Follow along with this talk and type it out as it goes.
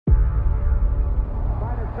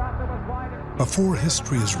Before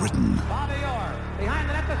history is written,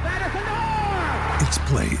 it's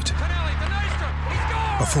played.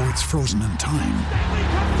 Before it's frozen in time,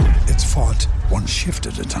 it's fought one shift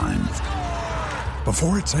at a time.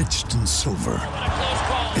 Before it's etched in silver,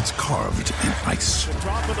 it's carved in ice.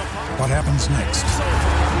 What happens next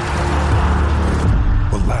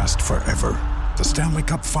will last forever. The Stanley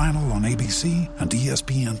Cup Final on ABC and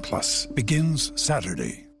ESPN Plus begins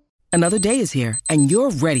Saturday. Another day is here, and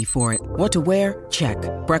you're ready for it. What to wear? Check.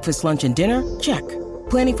 Breakfast, lunch, and dinner? Check.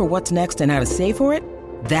 Planning for what's next and how to save for it?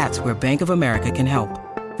 That's where Bank of America can help.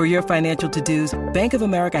 For your financial to-dos, Bank of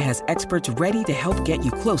America has experts ready to help get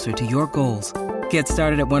you closer to your goals. Get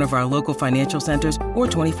started at one of our local financial centers or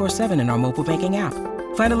 24/7 in our mobile banking app.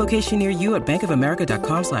 Find a location near you at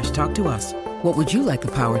bankofamerica.com/talktous. What would you like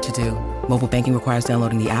the power to do? Mobile banking requires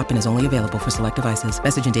downloading the app and is only available for select devices.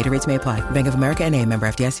 Message and data rates may apply. Bank of America N.A., member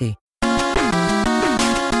FDIC.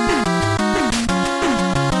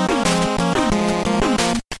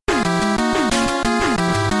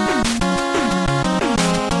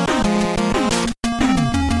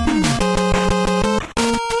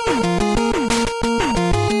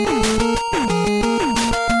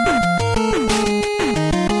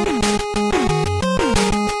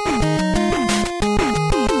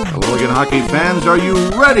 Hockey fans, are you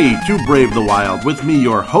ready to brave the wild? With me,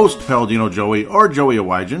 your host, Paladino Joey, or Joey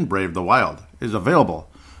Awajan. Brave the Wild is available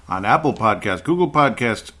on Apple Podcasts, Google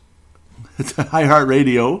Podcasts,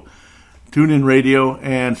 iHeartRadio, TuneIn Radio,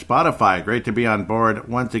 and Spotify. Great to be on board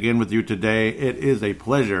once again with you today. It is a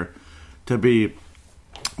pleasure to be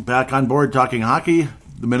back on board talking hockey.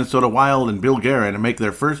 The Minnesota Wild and Bill Guerin make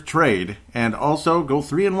their first trade and also go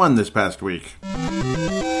 3-1 this past week.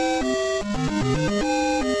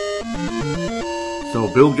 So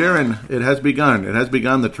Bill Guerin, it has begun. It has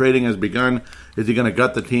begun. The trading has begun. Is he going to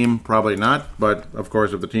gut the team? Probably not. But, of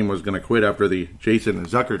course, if the team was going to quit after the Jason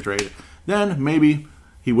Zucker trade, then maybe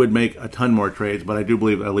he would make a ton more trades. But I do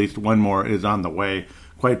believe at least one more is on the way,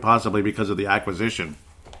 quite possibly because of the acquisition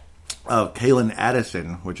of Kalen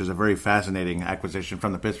Addison, which is a very fascinating acquisition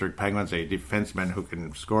from the Pittsburgh Penguins, a defenseman who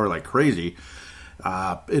can score like crazy.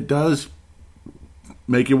 It does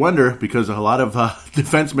make you wonder because a lot of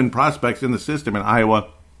defenseman prospects in the system in Iowa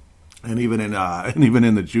and even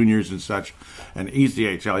in the juniors and such and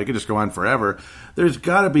ECHL, you could just go on forever. There's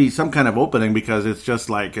got to be some kind of opening because it's just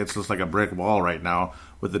like a brick wall right now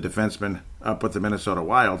with the defenseman up with the Minnesota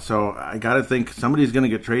Wild. So I got to think somebody's going to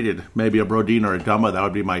get traded, maybe a Brodin or a Dumba. That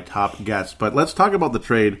would be my top guess. But let's talk about the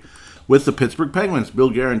trade with the Pittsburgh Penguins. Bill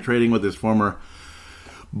Guerin trading with his former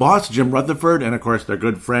boss, Jim Rutherford, and of course they're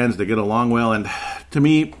good friends. They get along well, and to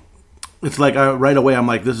me, it's like right away I'm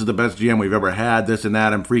like, this is the best GM we've ever had, this and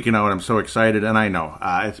that. I'm freaking out. I'm so excited, and I know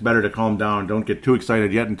it's better to calm down. Don't get too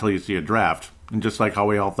excited yet until you see a draft. And just like how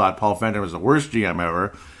we all thought Paul Fenton was the worst GM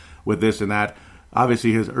ever with this and that,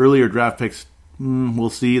 obviously his earlier draft picks, we'll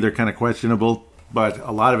see, they're kind of questionable, but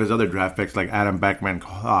a lot of his other draft picks like Adam Beckman,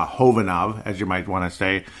 Hovanov, as you might want to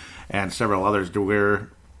say, and several others to where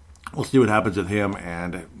we'll see what happens with him,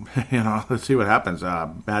 and, let's see what happens.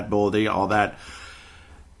 Matt Boldy, all that.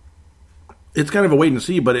 It's kind of a wait and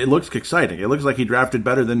see, but it looks exciting. It looks like he drafted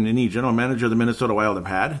better than any general manager the Minnesota Wild have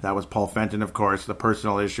had. That was Paul Fenton, of course, the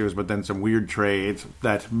personal issues, but then some weird trades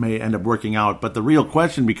that may end up working out. But the real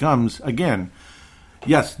question becomes, again,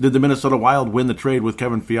 yes, did the Minnesota Wild win the trade with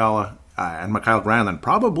Kevin Fiala and Mikael Granlund?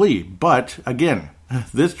 Probably, but again,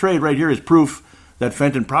 this trade right here is proof that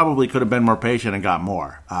Fenton probably could have been more patient and got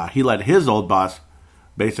more. He let his old boss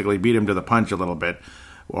basically beat him to the punch a little bit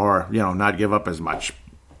or, not give up as much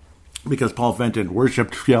because Paul Fenton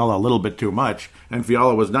worshipped Fiala a little bit too much, and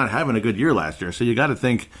Fiala was not having a good year last year. So you got to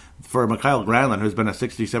think for Mikael Granlund, who's been a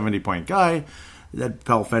 60, 70-point guy, that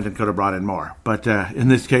Paul Fenton could have brought in more. But in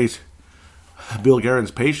this case, Bill Guerin's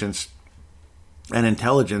patience and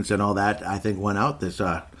intelligence and all that, I think, won out this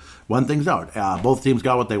one thing's out. Both teams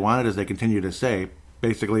got what they wanted, as they continue to say.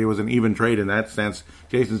 Basically, it was an even trade in that sense.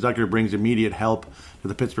 Jason Zucker brings immediate help to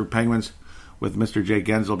the Pittsburgh Penguins with Mr. Jake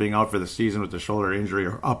Gensel being out for the season with the shoulder injury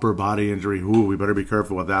or upper body injury. Ooh, we better be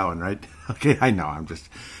careful with that one, right? Okay, I know,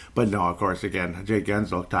 but no, of course, again, Jake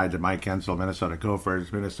Gensel tied to Mike Gensel, Minnesota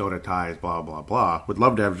Gophers, Minnesota ties, blah, blah, blah. Would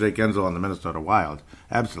love to have Jake Gensel on the Minnesota Wild.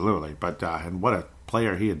 Absolutely. But, and what a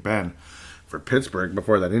player he had been for Pittsburgh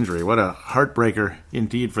before that injury. What a heartbreaker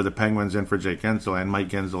indeed for the Penguins and for Jake Gensel and Mike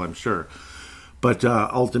Gensel, I'm sure. But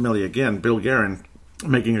ultimately, again, Bill Guerin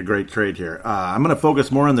making a great trade here. I'm going to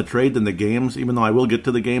focus more on the trade than the games, even though I will get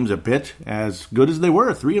to the games a bit. As good as they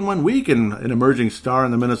were, 3 in 1 week, and an emerging star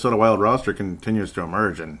in the Minnesota Wild roster continues to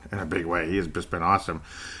emerge in a big way. He has just been awesome.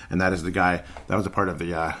 And that is the guy that was a part of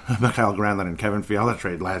the Mikael Granlund and Kevin Fiala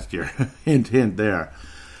trade last year. Hint, hint there.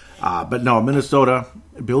 But no, Minnesota,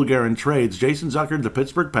 Bill Guerin trades Jason Zucker to the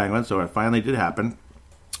Pittsburgh Penguins, so it finally did happen.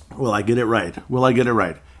 Will I get it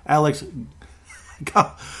right? Alex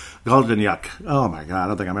Galchenyuk. Oh my God, I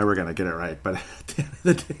don't think I'm ever going to get it right, but at the end of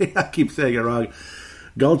the day, I keep saying it wrong.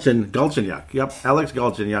 Galchenyuk. Yep, Alex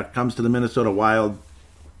Galchenyuk comes to the Minnesota Wild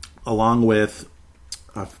along with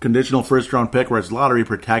a conditional first-round pick where it's lottery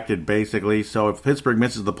protected, basically. So if Pittsburgh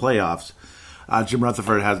misses the playoffs, Jim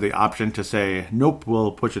Rutherford has the option to say, nope,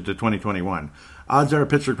 we'll push it to 2021. Odds are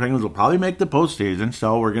Pittsburgh Penguins will probably make the postseason,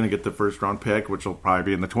 so we're going to get the first-round pick, which will probably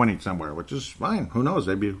be in the 20s somewhere, which is fine. Who knows?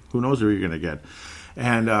 Who knows who you're going to get.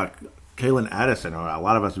 And Calen Addison, a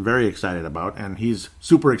lot of us are very excited about, and he's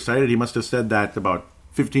super excited. He must have said that about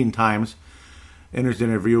 15 times in his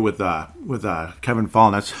interview with Kevin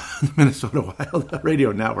Fallness, the Minnesota Wild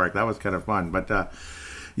radio network. That was kind of fun. But,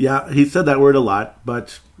 yeah, he said that word a lot,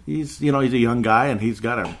 but he's a young guy, and he's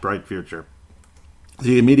got a bright future.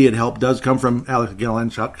 The immediate help does come from Alex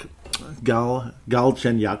Galchenyuk.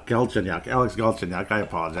 I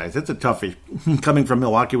apologize. It's a toughie. Coming from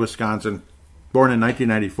Milwaukee, Wisconsin, born in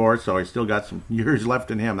 1994, so he's still got some years left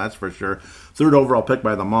in him, that's for sure. 3rd overall pick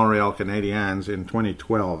by the Montreal Canadiens in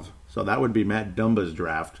 2012. So that would be Matt Dumba's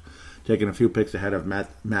draft, taking a few picks ahead of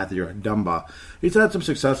Matthew Dumba. He's had some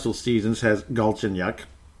successful seasons, has Galchenyuk.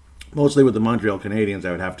 Mostly with the Montreal Canadiens,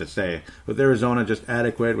 I would have to say. With Arizona, just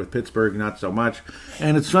adequate. With Pittsburgh, not so much.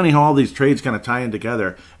 And it's funny how all these trades kind of tie in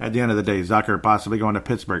together. At the end of the day, Zucker possibly going to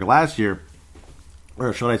Pittsburgh last year,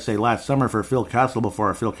 or should I say last summer, for Phil Kessel,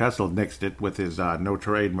 before Phil Kessel nixed it with his no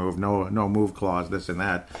trade move, no move clause, this and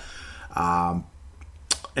that. And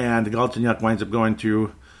Galchenyuk winds up going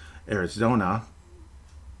to Arizona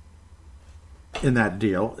in that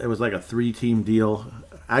deal. It was like a 3-team deal.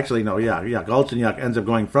 Actually, no, yeah. Galchenyuk ends up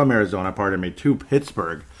going from Arizona, to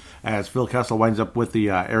Pittsburgh, as Phil Kessel winds up with the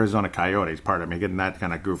Arizona Coyotes, getting that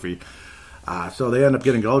kind of goofy. So they end up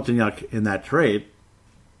getting Galchenyuk in that trade.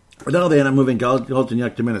 But now they end up moving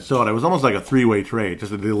Galchenyuk to Minnesota. It was almost like a 3-way trade,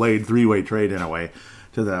 just a delayed 3-way trade in a way.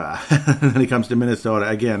 And then he comes to Minnesota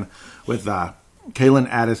again with Calen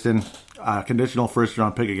Addison, conditional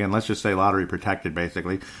first-round pick again. Let's just say lottery protected,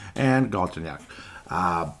 basically, and Galchenyuk.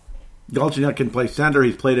 Galchenyuk can play center.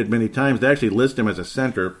 He's played it many times. They actually list him as a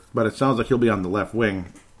center, but it sounds like he'll be on the left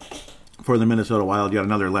wing for the Minnesota Wild. Yet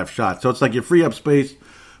another left shot. So it's like you free up space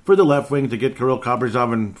for the left wing to get Kirill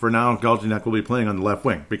Kaprizov, and for now, Galchenyuk will be playing on the left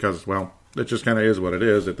wing because, well, it just kind of is what it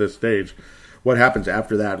is at this stage. What happens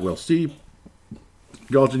after that, we'll see.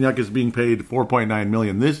 Galchenyuk is being paid $4.9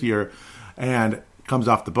 million this year and comes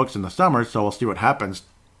off the books in the summer, so we'll see what happens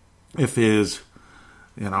if his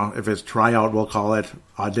tryout, we'll call it,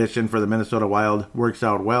 audition for the Minnesota Wild works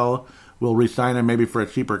out well. We'll re-sign him maybe for a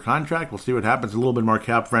cheaper contract. We'll see what happens. A little bit more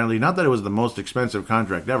cap-friendly. Not that it was the most expensive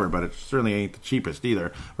contract ever, but it certainly ain't the cheapest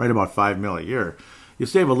either. Right about $5 million a year. You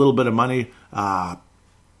save a little bit of money.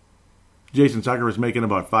 Jason Zucker was making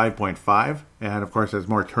about 5.5, and of course has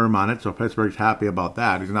more term on it, so Pittsburgh's happy about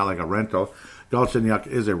that. He's not like a rental. Galchenyuk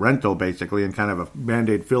is a rental, basically, and kind of a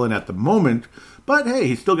Band-Aid fill-in at the moment. But, hey,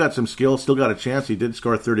 he's still got some skill, still got a chance. He did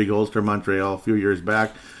score 30 goals for Montreal a few years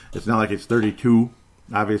back. It's not like it's 32,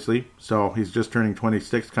 obviously. So he's just turning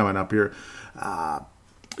 26 coming up here.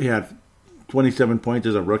 He had 27 points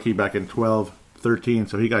as a rookie back in 12-13,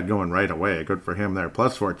 so he got going right away. Good for him there.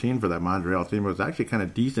 Plus 14 for that Montreal team. It was actually kind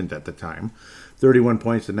of decent at the time. 31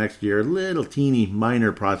 points the next year. Little teeny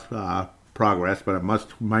minor progress, but a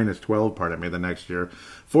minus 12, the next year.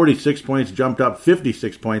 46 points, jumped up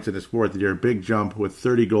 56 points in his 4th year. Big jump with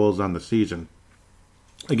 30 goals on the season.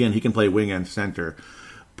 Again, he can play wing and center,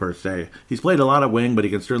 per se. He's played a lot of wing, but he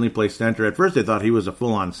can certainly play center. At first, they thought he was a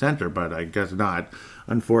full-on center, but I guess not,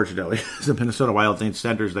 unfortunately. The Minnesota Wild need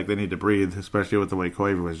centers like they need to breathe, especially with the way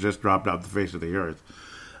Koivu was just dropped off the face of the earth.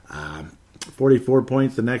 44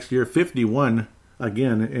 points the next year, 51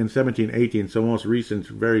 again in 17-18, so most recent,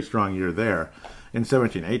 very strong year there. In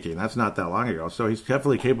 17-18, that's not that long ago. So he's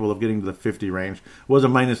definitely capable of getting to the 50 range. Was a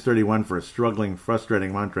minus 31 for a struggling,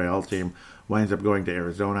 frustrating Montreal team. Winds up going to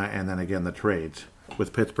Arizona, and then again the trades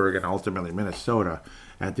with Pittsburgh and ultimately Minnesota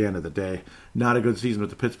at the end of the day. Not a good season with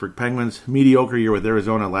the Pittsburgh Penguins. Mediocre year with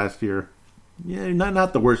Arizona last year. Yeah,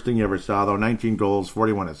 not the worst thing you ever saw, though. 19 goals,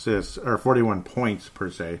 41 assists, or 41 points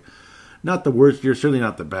per se. Not the worst year, certainly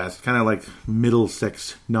not the best. Kind of like middle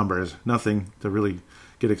 6 numbers. Nothing to really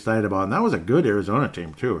get excited about. And that was a good Arizona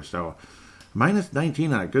team, too. So Minus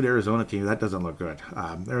 19 on a good Arizona team, that doesn't look good.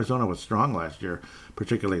 Arizona was strong last year,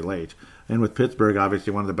 particularly late. And with Pittsburgh,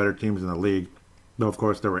 obviously one of the better teams in the league, though of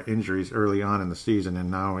course there were injuries early on in the season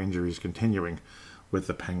and now injuries continuing with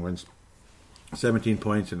the Penguins. 17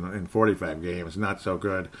 points in 45 games, not so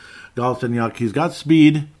good. Galchenyuk, he's got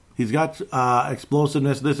speed, he's got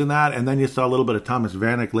explosiveness, this and that, and then you saw a little bit of Thomas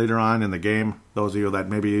Vanek later on in the game. Those of you that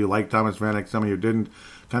maybe you like Thomas Vanek, some of you didn't.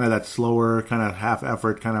 Kind of that slower, kind of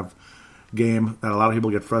half-effort kind of game that a lot of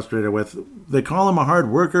people get frustrated with. They call him a hard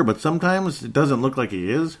worker, but sometimes it doesn't look like he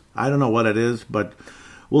is. I don't know what it is, but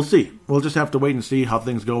we'll see. We'll just have to wait and see how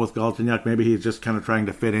things go with Galchenyuk. Maybe he's just kind of trying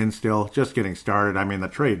to fit in still, just getting started. I mean, the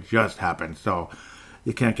trade just happened, so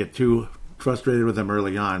you can't get too frustrated with him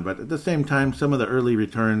early on. But at the same time, some of the early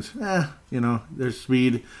returns, there's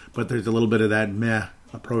speed, but there's a little bit of that meh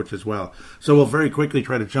approach as well. So we'll very quickly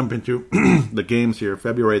try to jump into the games here.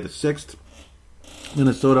 February the 6th,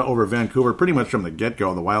 Minnesota over Vancouver. Pretty much from the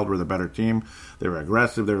get-go, the Wild were the better team. They were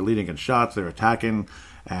aggressive, they were leading in shots, they were attacking,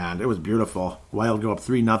 and it was beautiful. Wild go up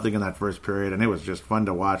 3-0 in that first period, and it was just fun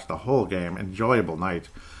to watch the whole game. Enjoyable night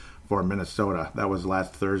for Minnesota. That was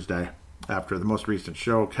last Thursday after the most recent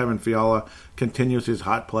show. Kevin Fiala continues his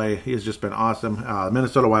hot play. He has just been awesome.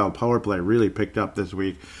 Minnesota Wild power play really picked up this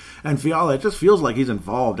week. And Fiala, it just feels like he's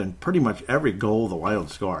involved in pretty much every goal the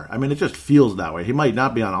Wild score. I mean, it just feels that way. He might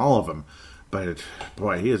not be on all of them, but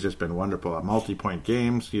he has just been wonderful at multi-point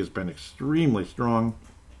games. He has been extremely strong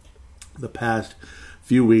the past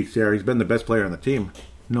few weeks here. He's been the best player on the team,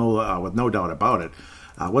 with no doubt about it.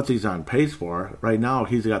 What's he's on pace for? Right now,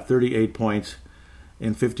 he's got 38 points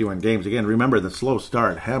in 51 games. Again, remember the slow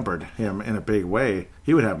start hampered him in a big way.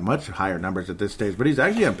 He would have much higher numbers at this stage, but he's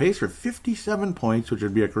actually on pace for 57 points, which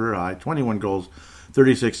would be a career high, 21 goals,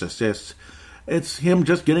 36 assists. It's him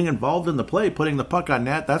just getting involved in the play, putting the puck on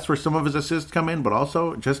net. That's where some of his assists come in, but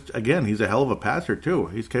also just, again, he's a hell of a passer too.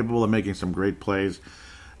 He's capable of making some great plays,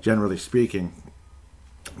 generally speaking.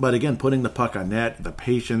 But again, putting the puck on net, the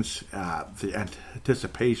patience, the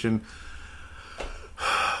anticipation,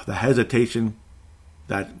 the hesitation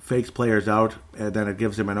that fakes players out, and then it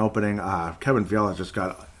gives him an opening. Kevin Fiala's just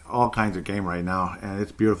got all kinds of game right now, and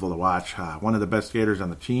it's beautiful to watch. One of the best skaters on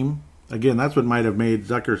the team. Again, that's what might have made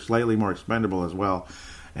Zucker slightly more expendable as well.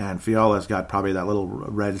 And Fiala's got probably that little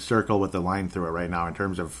red circle with the line through it right now in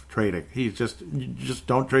terms of trading. You just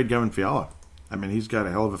don't trade Kevin Fiala. I mean, he's got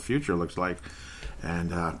a hell of a future, looks like.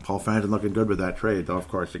 And Paul Fanton looking good with that trade, though, of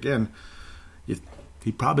course, again,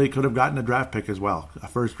 he probably could have gotten a draft pick as well, a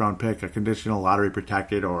first-round pick, a conditional lottery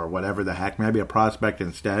protected, or whatever the heck, maybe a prospect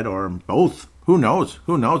instead, or both. Who knows?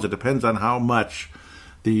 It depends on how much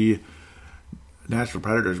the Nashville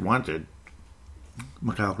Predators wanted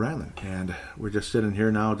Mikael Granlund. And we're just sitting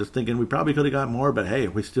here now just thinking we probably could have got more, but hey,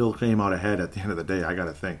 we still came out ahead at the end of the day. I got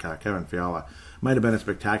to think Kevin Fiala might have been a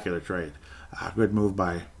spectacular trade. Good move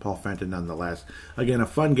by Paul Fenton nonetheless. Again, a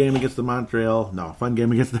fun game against the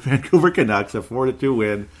Vancouver Canucks, a 4-2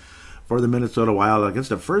 win for the Minnesota Wild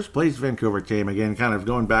against a first-place Vancouver team. Again, kind of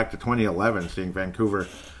going back to 2011, seeing Vancouver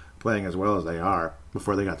playing as well as they are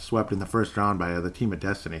before they got swept in the first round by the team of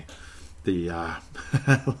destiny, the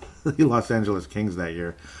Los Angeles Kings that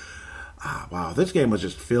year. Wow, this game was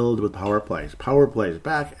just filled with power plays. Power plays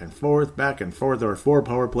back and forth. There were 4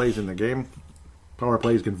 power plays in the game. Power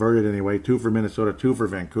plays converted anyway, 2 for Minnesota, 2 for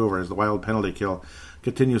Vancouver, as the Wild penalty kill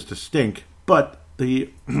continues to stink. But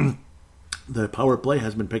the power play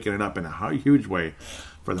has been picking it up in a huge way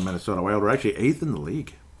for the Minnesota Wild. We're actually 8th in the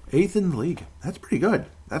league. 8th in the league. That's pretty good.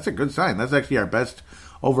 That's a good sign. That's actually our best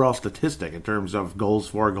overall statistic in terms of goals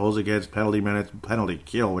for, goals against, penalty minutes, penalty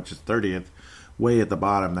kill, which is 30th, way at the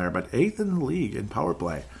bottom there. But 8th in the league in power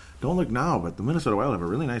play. Don't look now, but the Minnesota Wild have a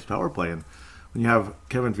really nice power play, and when you have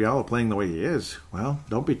Kevin Fiala playing the way he is, well,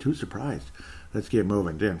 don't be too surprised. Let's get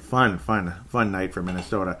moving. Then fun night for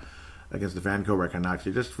Minnesota against the Vancouver Canucks.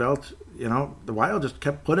 You just felt, the Wild just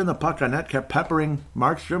kept putting the puck on net, kept peppering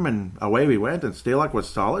Markstrom, and away we went, and Stalock was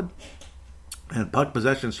solid. And puck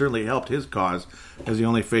possession certainly helped his cause, as he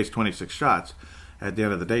only faced 26 shots. At the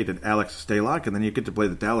end of the day, did Alex Stalock, and then you get to play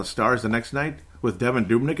the Dallas Stars the next night with Devin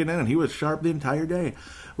Dubnyk in it, and he was sharp the entire day.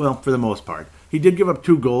 Well, for the most part. He did give up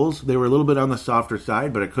 2 goals. They were a little bit on the softer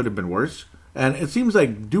side, but it could have been worse. And it seems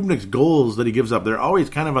like Dubnyk's goals that he gives up, they're always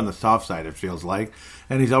kind of on the soft side, it feels like.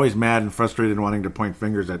 And he's always mad and frustrated and wanting to point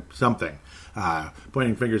fingers at something.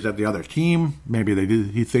 Pointing fingers at the other team. Maybe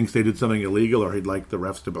he thinks they did something illegal, or he'd like the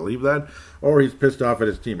refs to believe that. Or he's pissed off at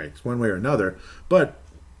his teammates, one way or another. But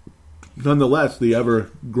nonetheless, the ever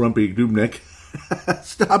grumpy Dubnyk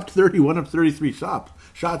stopped 31 of 33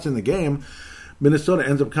 shots in the game. Minnesota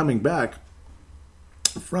ends up coming back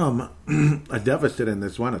from a deficit in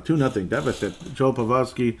this one, a 2-0 deficit. Joe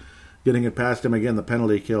Pavelski getting it past him again. The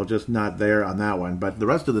penalty kill just not there on that one. But the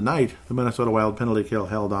rest of the night, the Minnesota Wild penalty kill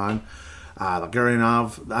held on.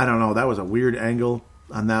 Gurianov, I don't know, that was a weird angle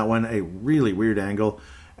on that one, a really weird angle.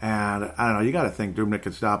 And I don't know, you got to think Dubnyk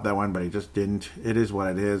could stop that one, but he just didn't. It is what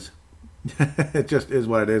it is. It just is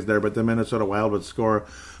what it is there. But the Minnesota Wild would score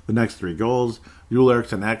the next 3 goals. Joel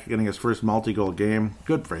Eriksson Ek getting his first multi-goal game.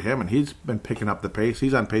 Good for him, and he's been picking up the pace.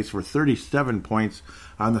 He's on pace for 37 points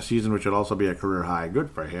on the season, which would also be a career high.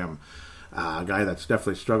 Good for him. A guy that's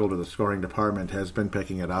definitely struggled with the scoring department has been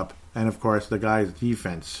picking it up. And, of course, the guy's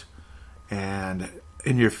defense and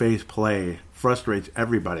in-your-face play frustrates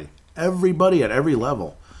everybody. Everybody at every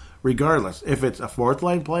level. Regardless, if it's a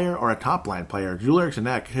fourth-line player or a top-line player, Joel Eriksson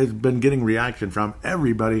Ek has been getting reaction from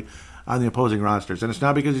everybody on the opposing rosters. And it's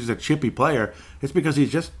not because he's a chippy player. It's because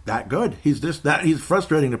he's just that good. He's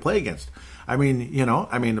frustrating to play against. I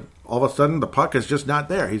mean, all of a sudden the puck is just not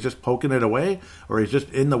there. He's just poking it away, or he's just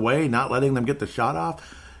in the way, not letting them get the shot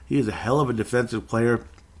off. He is a hell of a defensive player.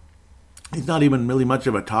 He's not even really much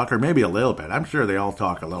of a talker, maybe a little bit. I'm sure they all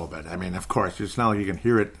talk a little bit. I mean, of course, it's not like you can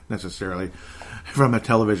hear it necessarily from a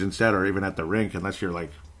television set or even at the rink unless you're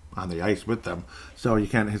like on the ice with them. So you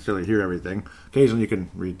can't necessarily hear everything. Occasionally you can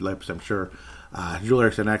read lips, I'm sure. Joel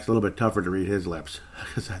Eriksson Ek's a little bit tougher to read his lips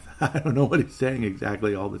because I don't know what he's saying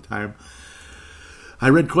exactly all the time. I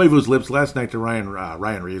read Koivu's lips last night to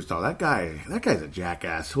Ryan Reeves, though. That guy's a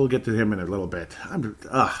jackass. We'll get to him in a little bit.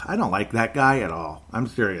 I don't like that guy at all. I'm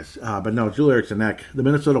serious. But no, Joel Eriksson Ek. The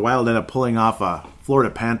Minnesota Wild ended up pulling off Florida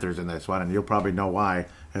Panthers in this one, and you'll probably know why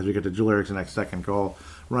as we get to Joel Eriksson Ek's second goal.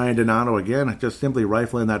 Ryan Donato again, just simply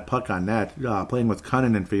rifling that puck on net, playing with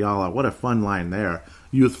Cunnin and Fiala. What a fun line there.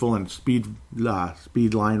 Youthful and speed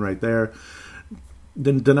line right there.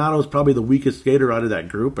 Donato's probably the weakest skater out of that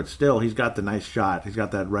group, but still, he's got the nice shot. He's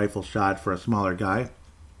got that rifle shot for a smaller guy.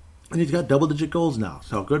 And he's got double-digit goals now.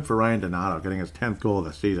 So good for Ryan Donato getting his 10th goal of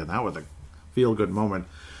the season. That was a feel-good moment,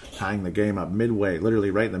 tying the game up midway,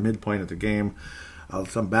 literally right in the midpoint of the game.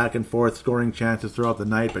 Some back-and-forth scoring chances throughout the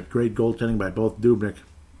night, but great goaltending by both Dubnyk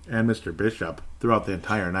and Mr. Bishop throughout the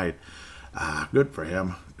entire night. Good for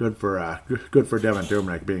him. Good for Devan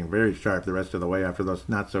Dubnyk being very sharp the rest of the way after those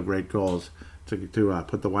not-so-great goals to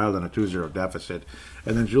put the Wild in a 2-0 deficit.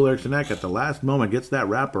 And then Joel Eriksson Ek at the last moment gets that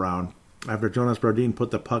wraparound after Jonas Brodin put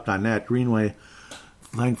the puck on net. Greenway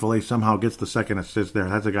thankfully somehow gets the second assist there.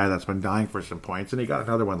 That's a guy that's been dying for some points, and he got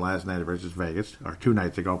another one last night versus Vegas, or 2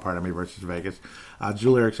 nights ago, versus Vegas.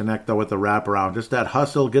 Joel Eriksson Ek, though, with the wraparound, just that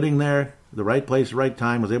hustle, getting there, the right place, right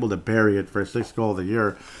time, was able to bury it for his 6th goal of the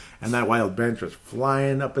year. And that Wild bench was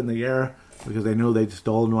flying up in the air because they knew they'd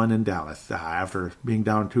stolen one in Dallas after being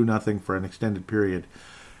down 2-0 for an extended period.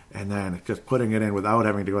 And then just putting it in without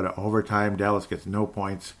having to go to overtime. Dallas gets no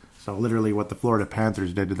points. So literally what the Florida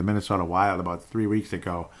Panthers did to the Minnesota Wild about 3 weeks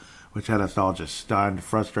ago, which had us all just stunned,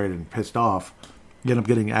 frustrated, and pissed off. You end up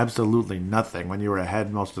getting absolutely nothing when you were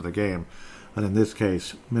ahead most of the game. And in this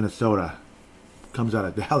case, Minnesota comes out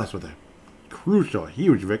of Dallas with a crucial,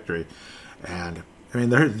 huge victory. And I mean,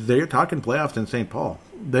 they're talking playoffs in St. Paul.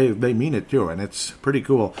 They mean it, too, and it's pretty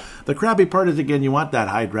cool. The crappy part is, again, you want that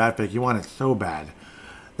high draft pick. You want it so bad.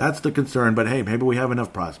 That's the concern, but hey, maybe we have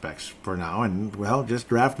enough prospects for now, and, well, just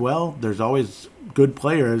draft well. There's always good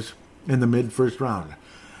players in the mid-first round.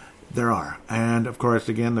 There are. And, of course,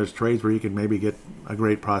 again, there's trades where you can maybe get a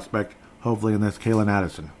great prospect, hopefully in this Kalen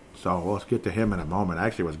Addison. So let's get to him in a moment. I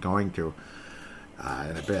actually was going to.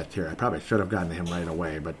 In a bit here. I probably should have gotten to him right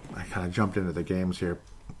away, but I kind of jumped into the games here.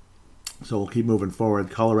 So we'll keep moving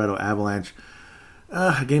forward. Colorado Avalanche.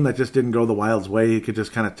 A game that just didn't go the Wild's way. You could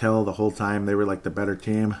just kind of tell the whole time they were like the better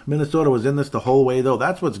team. Minnesota was in this the whole way, though.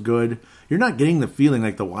 That's what's good. You're not getting the feeling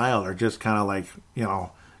like the Wild are just kind of like,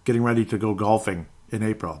 getting ready to go golfing in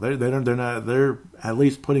April. They're at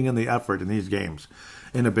least putting in the effort in these games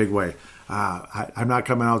in a big way. I'm not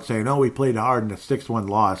coming out saying, we played hard in a 6-1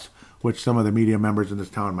 loss, which some of the media members in this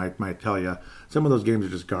town might tell you. Some of those games are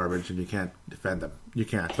just garbage, and you can't defend them. You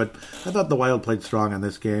can't. But I thought the Wild played strong in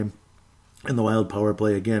this game. And the Wild power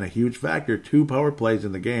play, again, a huge factor. 2 power plays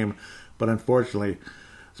in the game. But unfortunately,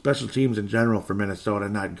 special teams in general for Minnesota,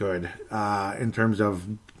 not good in terms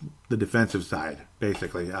of the defensive side,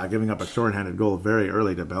 basically. Giving up a shorthanded goal very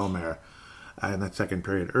early to Bellemare in that second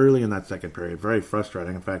period. Early in that second period. Very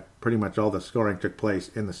frustrating. In fact, pretty much all the scoring took place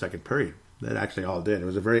in the second period. That actually all did. It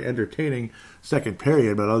was a very entertaining second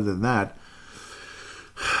period, but other than that,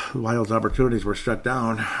 the Wild's opportunities were shut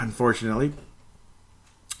down, unfortunately.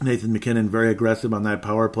 Nathan MacKinnon very aggressive on that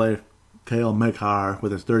power play. Cale Makar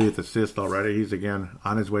with his 30th assist already. He's again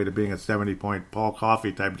on his way to being a 70-point Paul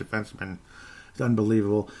Coffey type defenseman. It's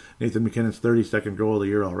unbelievable. Nathan MacKinnon's 32nd goal of the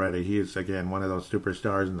year already. He is, again, one of those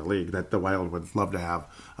superstars in the league that the Wild would love to have,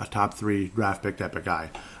 a top 3 draft pick type of guy.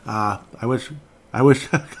 I wish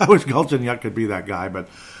Galchenyuk could be that guy, but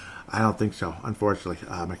I don't think so, unfortunately.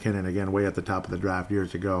 MacKinnon, again, way at the top of the draft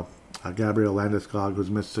years ago. Gabriel Landeskog, who's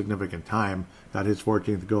missed significant time, got his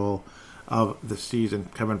 14th goal of the season.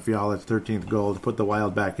 Kevin Fiala's 13th goal to put the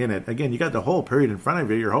Wild back in it. Again, you got the whole period in front of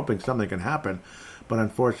you. You're hoping something can happen, but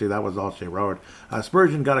unfortunately, that was all she wrote.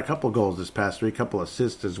 Spurgeon got a couple goals this past week, a couple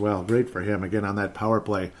assists as well. Great for him, again, on that power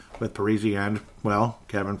play with Parise and, well,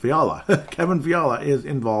 Kevin Fiala. Kevin Fiala is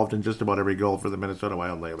involved in just about every goal for the Minnesota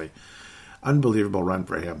Wild lately. Unbelievable run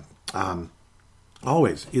for him.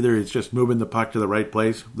 Always, either it's just moving the puck to the right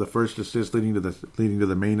place, the first assist leading to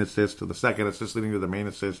the main assist, or the second assist leading to the main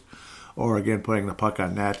assist, or again putting the puck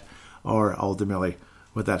on net, or ultimately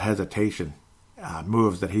with that hesitation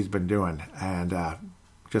moves that he's been doing, and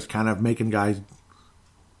just kind of making guys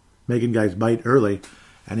bite early,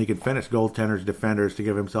 and he can finish goaltenders, defenders to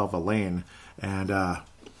give himself a lane and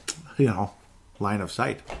line of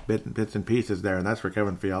sight, bits and pieces there, and that's where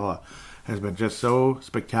Kevin Fiala has been just so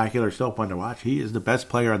spectacular, so fun to watch. He is the best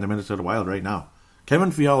player on the Minnesota Wild right now.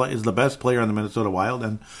 Kevin Fiala is the best player on the Minnesota Wild,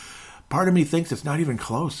 and part of me thinks it's not even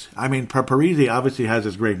close. I mean, Parise obviously has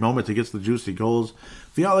his great moments. He gets the juicy goals.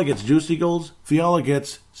 Fiala gets juicy goals. Fiala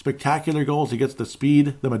gets spectacular goals. He gets the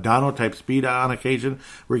speed, the Modano-type speed on occasion,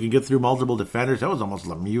 where he can get through multiple defenders. That was almost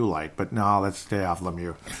Lemieux-like, but no, let's stay off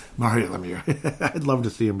Lemieux. Mario Lemieux. I'd love to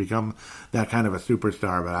see him become that kind of a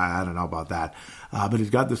superstar, but I don't know about that. But he's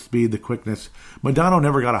got the speed, the quickness. Modano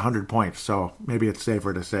never got 100 points, so maybe it's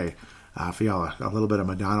safer to say Fiala, a little bit of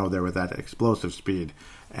Modano there with that explosive speed.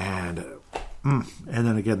 And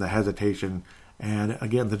then again, the hesitation. And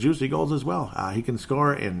again, the juicy goals as well. He can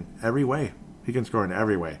score in every way. It's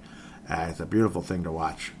a beautiful thing to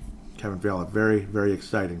watch. Kevin Fiala, very, very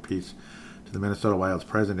exciting piece to the Minnesota Wild's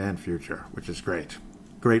present and future, which is great.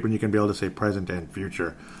 Great when you can be able to say present and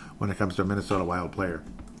future when it comes to a Minnesota Wild player.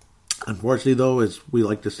 Unfortunately, though, as we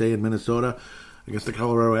like to say in Minnesota, against the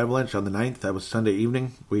Colorado Avalanche on the 9th, that was Sunday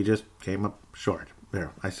evening, we just came up short.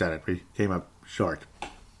 There, I said it. We came up short.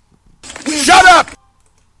 Shut up!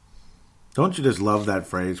 Don't you just love that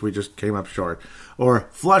phrase? We just came up short. Or,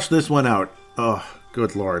 flush this one out. Oh,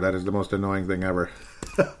 good Lord, that is the most annoying thing ever.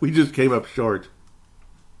 We just came up short.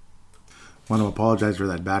 Want to apologize for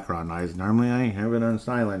that background noise. Normally I have it on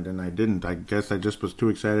silent, and I didn't. I guess I just was too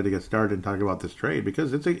excited to get started and talk about this trade,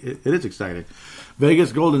 because it is exciting.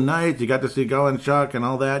 Vegas Golden Knights, you got to see Galchenyuk and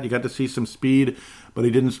all that. You got to see some speed, but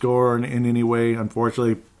he didn't score in any way,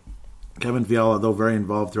 unfortunately. Kevin Fiala, though, very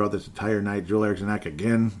involved throughout this entire night. Joel Eriksson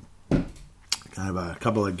again. Kind of a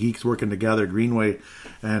couple of geeks working together, Greenway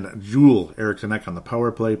and Joel Eriksson on the power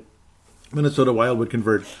play. Minnesota Wild would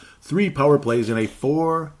convert 3 power plays in a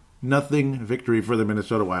 4-0 victory for the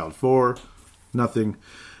Minnesota Wild. 4-0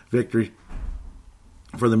 victory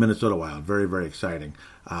for the Minnesota Wild. Very, very exciting.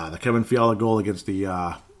 The Kevin Fiala goal against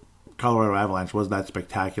the Colorado Avalanche was that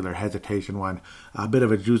spectacular hesitation one. A bit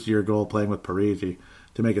of a juicier goal playing with Parise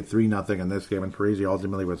to make it 3-0 in this game, and Parise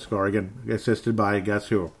ultimately would score. Again, assisted by, guess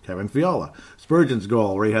who? Kevin Fiala. Spurgeon's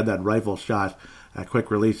goal, where he had that rifle shot, a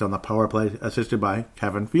quick release on the power play, assisted by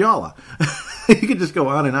Kevin Fiala. You could just go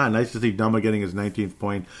on and on. Nice to see Dumba getting his 19th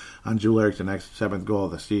point on Joel Eriksson's 7th goal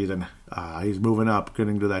of the season. He's moving up,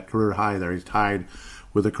 getting to that career high there. He's tied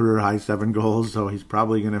with a career high 7 goals, so he's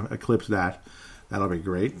probably going to eclipse that. That'll be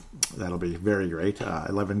great. That'll be very great.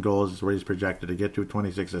 11 goals is where he's projected to get to,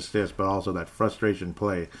 26 assists, but also that frustration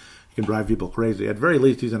play. He can drive people crazy. At very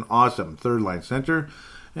least, he's an awesome third-line center,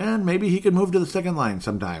 and maybe he can move to the second line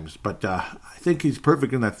sometimes. But I think he's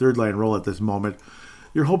perfect in that third-line role at this moment.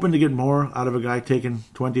 You're hoping to get more out of a guy taken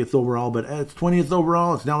 20th overall, but it's 20th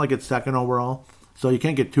overall. It's not like it's 2nd overall, so you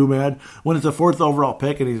can't get too mad. When it's a 4th overall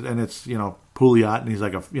pick and it's Pouliot, and he's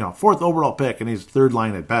like a 4th overall pick, and he's 3rd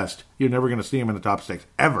line at best. You're never going to see him in the top 6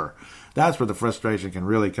 ever. That's where the frustration can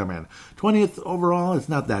really come in. 20th overall, it's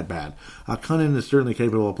not that bad. Cunnin is certainly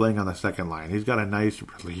capable of playing on the 2nd line. He's got a nice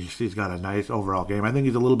release. He's got a nice overall game. I think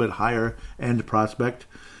he's a little bit higher end prospect.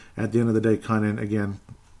 At the end of the day, Cunnin, again,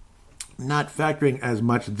 not factoring as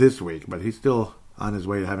much this week, but he's still on his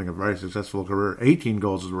way to having a very successful career. 18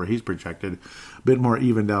 goals is where he's projected. A bit more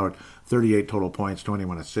evened out. 38 total points,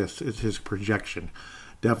 21 assists is his projection.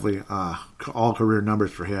 Definitely all career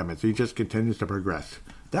numbers for him. He just continues to progress.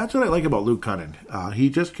 That's what I like about Luke Cunnin. He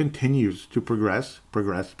just continues to progress.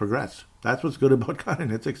 That's what's good about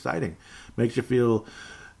Cunnin. It's exciting. Makes you feel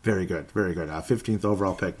very good, very good. 15th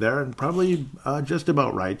overall pick there, and probably just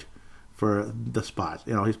about right for the spot.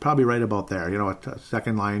 He's probably right about there. A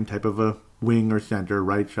second line type of a wing or center,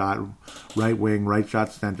 right wing, right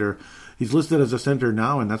shot center. He's listed as a center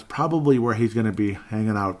now, and that's probably where he's going to be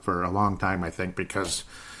hanging out for a long time, I think, because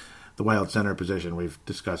the Wild center position, we've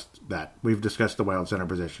discussed that. We've discussed the Wild center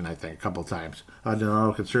position, I think, a couple times.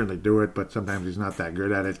 Danault can certainly do it, but sometimes he's not that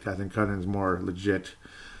good at it. I think Cutting's more legit.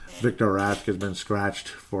 Victor Rask has been scratched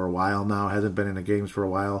for a while now, hasn't been in the games for a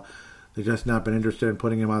while. They've just not been interested in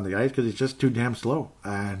putting him on the ice because he's just too damn slow.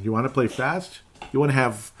 And you want to play fast? You want to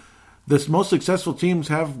have... The most successful teams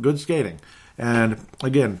have good skating. And,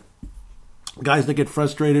 again, guys that get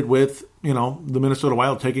frustrated with, the Minnesota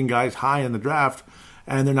Wild taking guys high in the draft,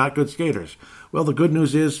 and they're not good skaters. Well, the good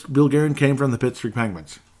news is Bill Guerin came from the Pittsburgh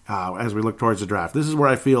Penguins as we look towards the draft. This is where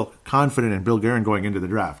I feel confident in Bill Guerin going into the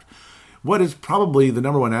draft. What is probably the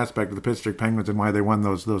number one aspect of the Pittsburgh Penguins and why they won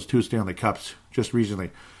those 2 Stanley Cups just recently,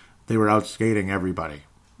 they were outskating everybody.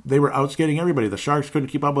 The Sharks couldn't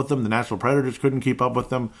keep up with them. The Nashville Predators couldn't keep up with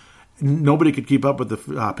them. Nobody could keep up with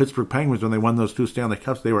the Pittsburgh Penguins when they won those 2 Stanley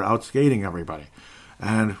Cups. They were outskating everybody.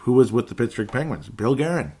 And who was with the Pittsburgh Penguins? Bill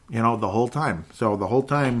Guerin, the whole time. So the whole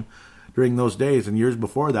time during those days and years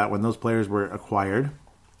before that when those players were acquired,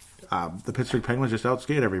 the Pittsburgh Penguins just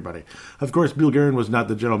outskate everybody. Of course, Bill Guerin was not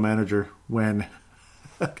the general manager when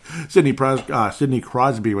Sidney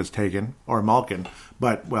Crosby was taken, or Malkin.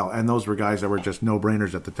 And those were guys that were just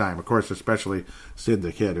no-brainers at the time. Of course, especially Sid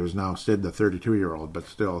the Kid, who's now Sid the 32-year-old, but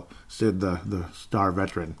still Sid the star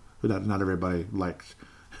veteran, who not everybody likes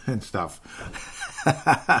and stuff.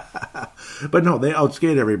 But no, they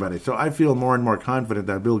outskate everybody. So I feel more and more confident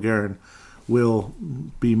that Bill Guerin will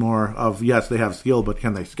be more of, yes, they have skill, but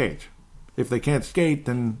can they skate? If they can't skate,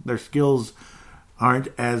 then their skills aren't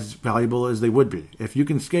as valuable as they would be. If you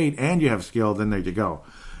can skate and you have skill, then there you go.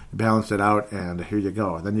 Balance it out, and here you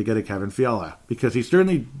go. And then you get a Kevin Fiala, because he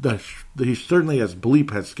certainly as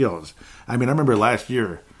bleep has skills. I mean, I remember last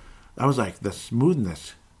year, I was like, the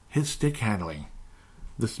smoothness, his stick handling,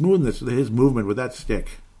 the smoothness, his movement with that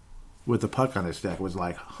stick, with the puck on his stick, was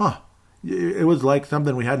like, it was like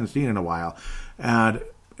something we hadn't seen in a while. And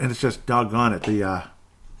it's just doggone it.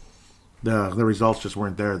 The results just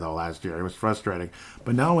weren't there, though, last year. It was frustrating.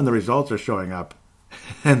 But now when the results are showing up,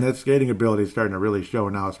 and that skating ability is starting to really show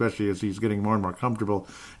now, especially as he's getting more and more comfortable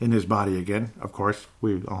in his body again. Of course,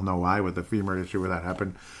 we all know why with the femur issue where that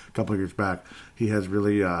happened a couple of years back. He's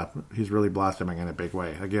really blossoming in a big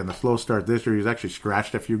way. Again, the slow start this year, he's actually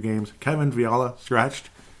scratched a few games. Kevin Fiala scratched.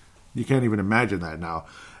 You can't even imagine that now.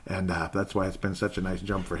 And that's why it's been such a nice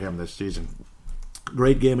jump for him this season.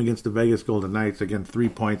 Great game against the Vegas Golden Knights. Again, 3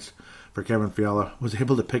 points for Kevin Fiala. Was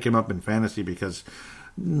able to pick him up in fantasy because,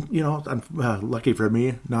 lucky for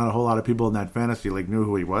me, not a whole lot of people in that fantasy league knew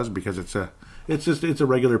who he was, because it's a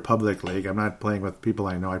regular public league. I'm not playing with people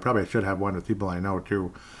I know. I probably should have one with people I know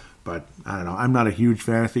too, but I don't know. I'm not a huge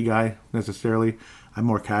fantasy guy necessarily. I'm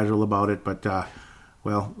more casual about it, but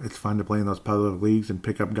it's fun to play in those public leagues and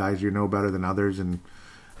pick up guys you know better than others and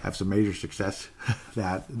have some major success.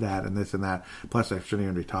 that and this and that. Plus, I shouldn't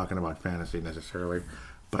even be talking about fantasy necessarily,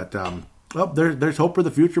 but there's hope for the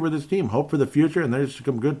future with this team. Hope for the future, and there's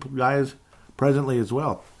some good guys presently as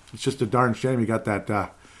well. It's just a darn shame you got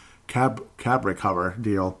that cap recover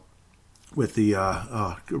deal with the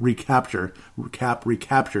recapture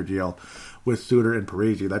deal with Suter and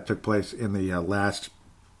Parise. That took place in the last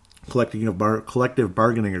collective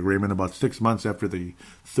bargaining agreement about 6 months after the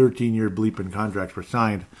 13-year bleeping contracts were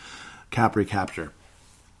signed. Cap recapture.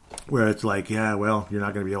 Where it's like, you're not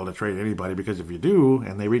going to be able to trade anybody, because if you do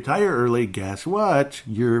and they retire early, guess what?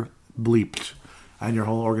 You're bleeped. And your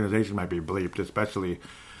whole organization might be bleeped, especially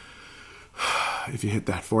if you hit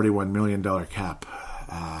that $41 million cap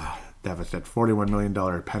deficit, $41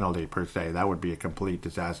 million penalty per se. That would be a complete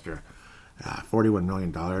disaster. $41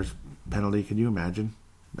 million penalty, can you imagine?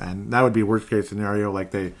 And that would be worst case scenario,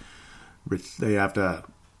 like they retire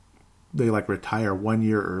 1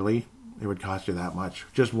 year early. It would cost you that much,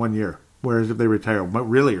 just 1 year. Whereas if they retire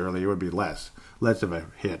really early, it would be less of a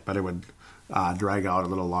hit, but it would drag out a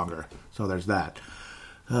little longer. So there's that.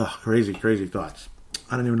 Crazy thoughts.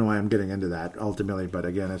 I don't even know why I'm getting into that ultimately, but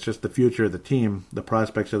again, it's just the future of the team, the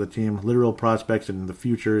prospects of the team, literal prospects and the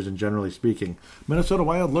futures, and generally speaking, Minnesota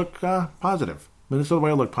Wild look positive.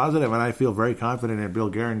 And I feel very confident in Bill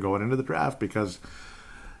Guerin going into the draft, because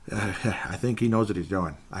I think he knows what he's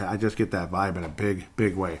doing. I just get that vibe in a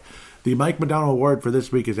big way. The Mike Modano Award for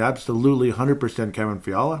this week is absolutely 100% Kevin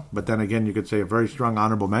Fiala, but then again, you could say a very strong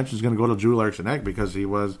honorable mention is going to go to Joel Eriksson Ek, because he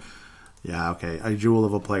was, a jewel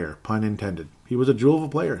of a player, pun intended. He was a jewel of a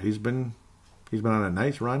player. He's been on a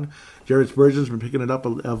nice run. Jared Spurgeon's been picking it up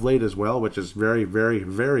of late as well, which is very, very,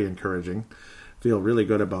 very encouraging feel really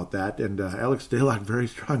good about that. And Alex Stalock, very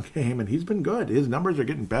strong game, and he's been good. His numbers are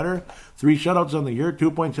getting better. 3 shutouts on the year,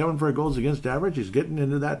 2.7 for goals against average. He's getting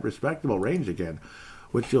into that respectable range again,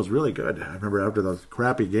 which feels really good. I remember after those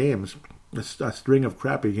crappy games, a string of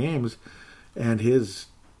crappy games, and his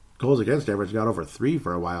goals against average got over 3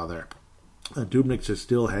 for a while there. Dubnyk is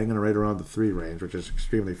still hanging right around the 3 range, which is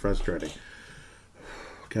extremely frustrating.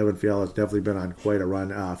 Kevin Fiala has definitely been on quite a run.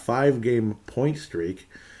 5-game point streak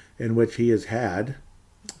in which he has had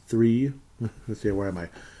 3, let's see, where am I?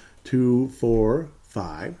 2, 4,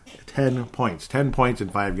 5, 10 points. 10 points in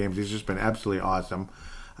 5 games. He's just been absolutely awesome.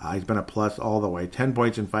 He's been a plus all the way. 10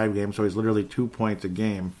 points in 5 games, so he's literally 2 points a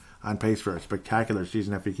game, on pace for a spectacular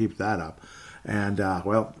season if he keeps that up. And,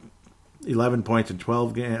 11 points in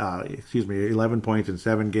 11 points in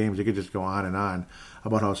 7 games. You could just go on and on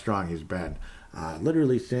about how strong he's been.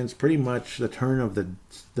 Literally since pretty much the turn of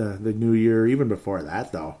the new year, even before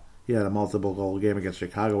that though. He had a multiple goal game against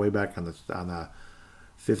Chicago way back on the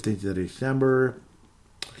 15th of December.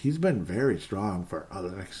 He's been very strong for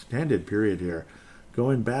an extended period here.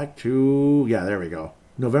 Going back to, there we go,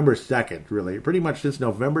 November 2nd, really. Pretty much since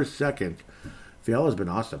November 2nd, Fiala's been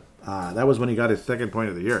awesome. That was when he got his 2nd point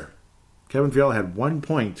of the year. Kevin Fiala had 1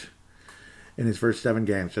 point in his first 7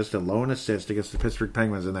 games, just a lone assist against the Pittsburgh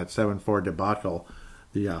Penguins in that 7-4 debacle,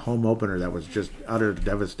 the home opener that was just utter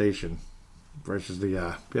devastation versus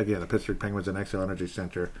the Pittsburgh Penguins in Xcel Energy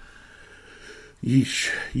Center.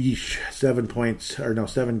 Yeesh.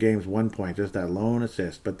 7 games, 1 point, just that lone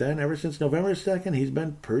assist. But then ever since November 2nd, he's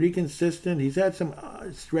been pretty consistent. He's had some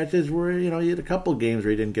stretches where, he had a couple games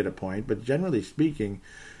where he didn't get a point, but generally speaking,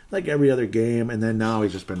 like every other game, and then now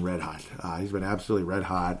he's just been red hot. He's been absolutely red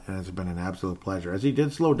hot, and it's been an absolute pleasure. As he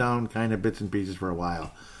did slow down kind of bits and pieces for a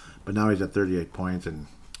while, but now he's at 38 points, and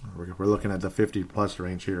we're looking at the 50-plus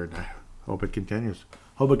range here, and I hope it continues.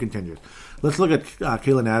 Let's look at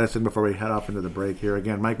Calen Addison before we head off into the break here.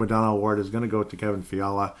 Again, Mike Modano Award is going to go to Kevin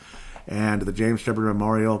Fiala, and the James Shepard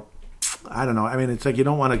Memorial, I don't know. I mean, it's like you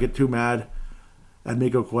don't want to get too mad at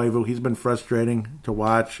Mikko Koivu. He's been frustrating to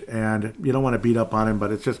watch, and you don't want to beat up on him,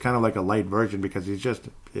 but it's just kind of like a light version because he's just,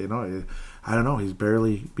 I don't know, he's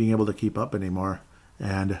barely being able to keep up anymore.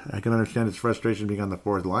 And I can understand his frustration being on the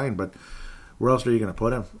 4th line, but where else are you going to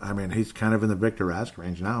put him? I mean, he's kind of in the Victor Rask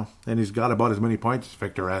range now, and he's got about as many points as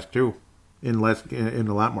Victor Rask too, in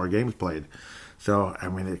a lot more games played. So, I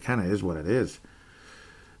mean, it kind of is what it is.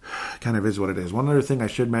 One other thing I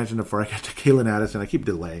should mention before I get to Calen Addison, I keep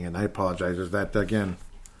delaying, and I apologize, is that, again,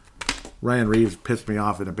 Ryan Reeves pissed me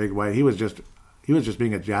off in a big way. He was just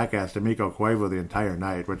being a jackass to Mikko Koivu the entire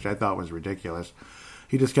night, which I thought was ridiculous.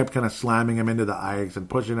 He just kept kind of slamming him into the ice and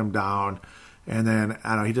pushing him down, and then,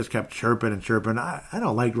 he just kept chirping and chirping. I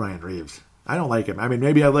don't like Ryan Reeves. I don't like him. I mean,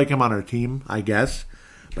 maybe I like him on our team, I guess,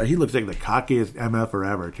 but he looks like the cockiest MF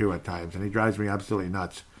ever, too, at times, and he drives me absolutely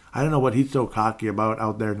nuts. I don't know what he's so cocky about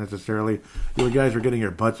out there necessarily. You guys were getting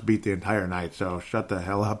your butts beat the entire night, so shut the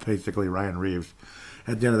hell up, basically, Ryan Reeves.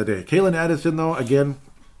 At the end of the day, Calen Addison, though, again,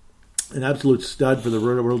 an absolute stud for the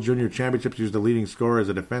World Junior Championships. He was the leading scorer as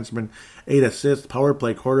a defenseman. 8 assists, power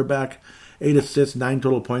play quarterback. 8 assists, 9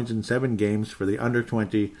 total points in 7 games for the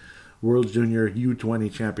under-20 World Junior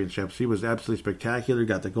U20 Championships. He was absolutely spectacular,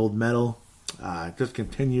 got the gold medal. Just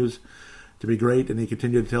continues to be great, and he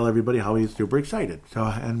continued to tell everybody how he's super excited. So,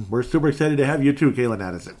 and we're super excited to have you too, Calen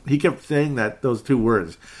Addison. He kept saying those 2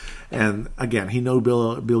 words. And again, he knew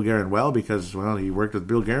Bill Guerin well because, he worked with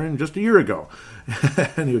Bill Guerin just a year ago.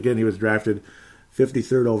 And he was drafted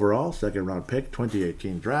 53rd overall, 2nd round pick,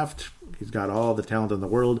 2018 draft. He's got all the talent in the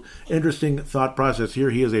world. Interesting thought process here.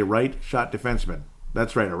 He is a right shot defenseman.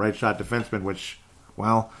 That's right, a right shot defenseman, which,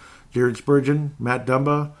 Jared Spurgeon, Matt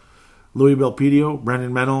Dumba, Louis Belpedio,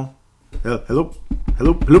 Brendan Menell. Hello.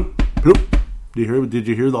 Did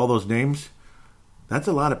you hear all those names? That's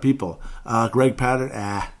a lot of people. Greg Patter,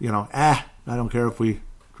 I don't care if we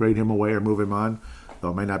trade him away or move him on,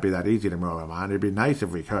 though it might not be that easy to move him on. It'd be nice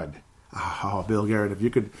if we could. Oh, Bill Guerin, if you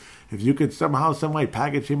could somehow, some way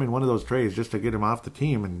package him in one of those trades just to get him off the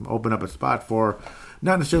team and open up a spot for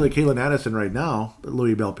not necessarily Calen Addison right now, but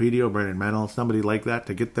Louis Belpedio, Brendan Menell, somebody like that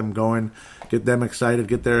to get them going, get them excited,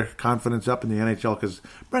 get their confidence up in the NHL, because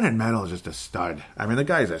Brendan Menell is just a stud. I mean, the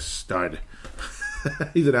guy's a stud.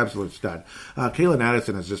 He's an absolute stud. Calen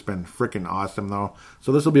Addison has just been freaking awesome, though.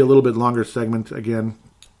 So this will be a little bit longer segment again,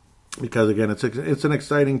 because again, it's an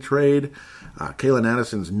exciting trade. Calen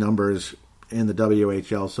Addison's numbers in the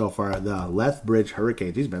WHL so far, the Lethbridge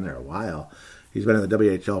Hurricanes, he's been there a while. He's been in the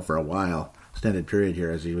WHL for a while, extended period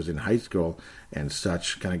here as he was in high school and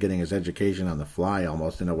such, kind of getting his education on the fly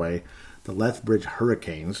almost in a way. The Lethbridge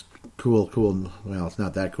Hurricanes Cool. Well, it's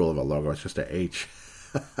not that cool of a logo. It's just a H.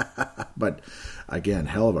 But, again,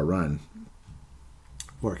 hell of a run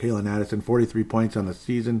for Calen Addison. 43 points on the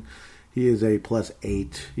season. He is a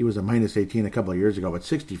 +8. He was a -18 a couple of years ago, but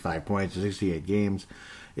 65 points in 68 games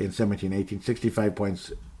in 17-18. 65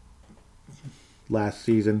 points last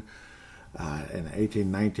season in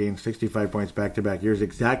 18-19. 65 points back-to-back years.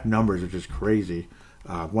 Exact numbers, which is crazy.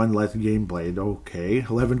 One less game played. Okay.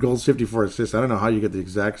 11 goals, 54 assists. I don't know how you get the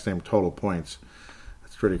exact same total points.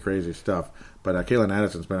 That's pretty crazy stuff. But Calen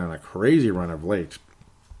Addison's been on a crazy run of late,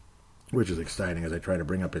 which is exciting as I try to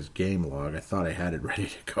bring up his game log. I thought I had it ready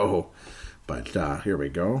to go. But here we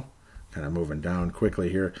go. Kind of moving down quickly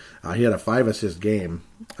here. He had a 5-assist game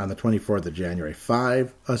on the 24th of January.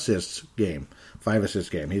 5-assist game.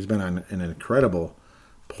 5-assist game. He's been on an incredible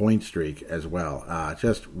point streak as well.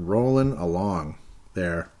 Just rolling along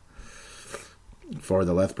there for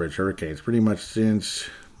the Lethbridge Hurricanes pretty much since,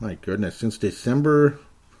 my goodness, since December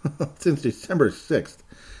 6th.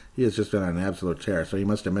 He has just been on an absolute tear, so he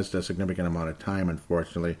must have missed a significant amount of time,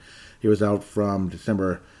 unfortunately. He was out from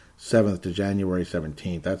December 7th to January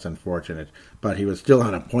 17th. That's unfortunate, but he was still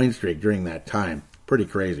on a point streak during that time. Pretty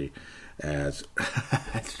crazy. As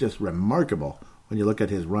it's just remarkable when you look at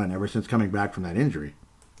his run ever since coming back from that injury.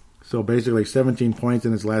 So basically 17 points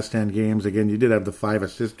in his last 10 games. Again, you did have the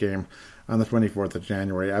 5-assist game on the 24th of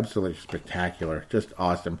January. Absolutely spectacular. Just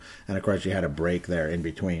awesome. And, of course, you had a break there in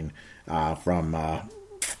between from...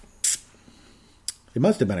 it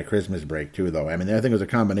must have been a Christmas break, too, though. I mean, I think it was a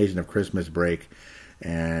combination of Christmas break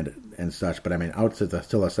and such. But, I mean, out to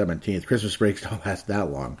till the 17th. Christmas breaks don't last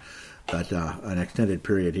that long. But an extended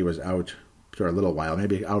period, he was out for a little while,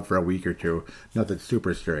 maybe out for a week or two. Nothing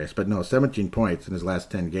super serious. But no, 17 points in his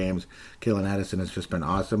last 10 games. Calen Addison has just been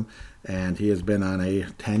awesome. And he has been on a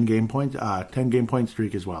 10-game point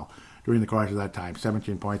streak as well during the course of that time.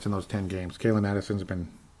 17 points in those 10 games. Calen Addison's been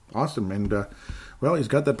awesome. And, well, he's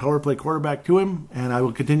got that power play quarterback to him. And I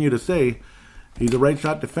will continue to say he's a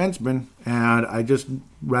right-shot defenseman. And I just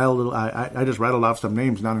rattled off some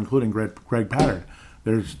names, not including Greg Pattern.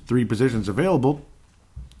 There's 3 positions available.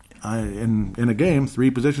 In a game,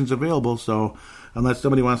 3 positions available, so unless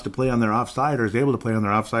somebody wants to play on their offside or is able to play on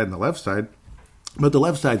their offside and the left side, but the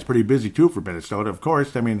left side's pretty busy too for Minnesota, of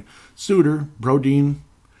course. I mean, Suter, Brodin,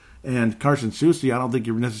 and Carson Soucy, I don't think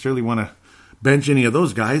you necessarily want to bench any of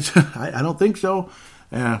those guys. I don't think so.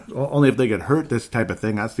 Only if they get hurt, this type of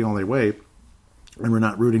thing, that's the only way, and we're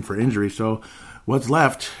not rooting for injury, so what's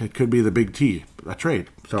left, it could be the big T, a trade.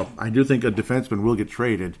 So I do think a defenseman will get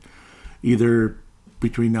traded, either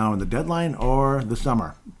between now and the deadline or the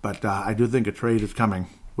summer. But I do think a trade is coming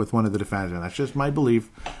with one of the defensemen. That's just my belief,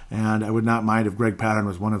 and I would not mind if Greg Pattern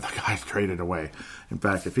was one of the guys traded away. In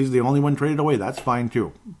fact, if he's the only one traded away, that's fine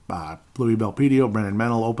too. Louis Belpedio, Brennan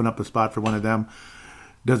Menell, open up a spot for one of them.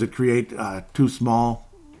 Does it create too small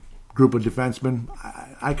group of defensemen?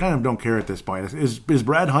 I kind of don't care at this point. Is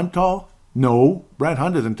Brad Hunt tall? No, Brad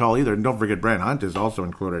Hunt isn't tall either, and don't forget Brad Hunt is also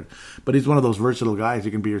included. But he's one of those versatile guys. He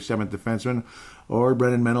can be your 7th defenseman, or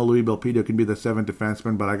Brennan Menell, Louis Belpedio can be the 7th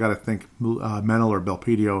defenseman, but I got to think Menell or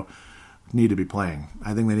Belpedio need to be playing.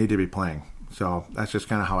 I think they need to be playing. So that's just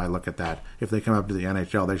kind of how I look at that. If they come up to the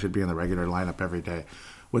NHL, they should be in the regular lineup every day.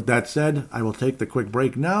 With that said, I will take the quick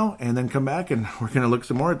break now and then come back, and we're going to look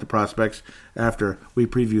some more at the prospects after we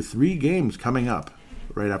preview 3 games coming up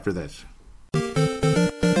right after this.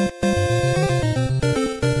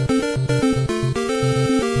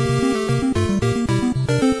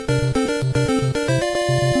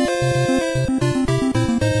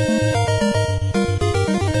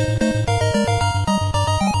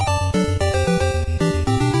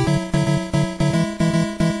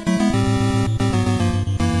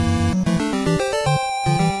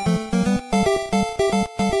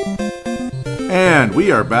 And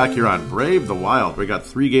we are back here on Brave the Wild. We got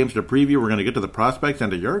 3 games to preview. We're going to get to the prospects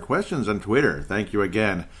and to your questions on Twitter. Thank you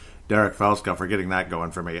again, Derek Falska, for getting that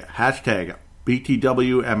going for me. Hashtag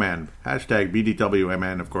BTWMN. Hashtag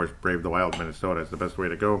BTWMN. Of course, Brave the Wild, Minnesota is the best way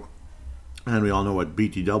to go. And we all know what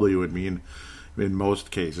BTW would mean in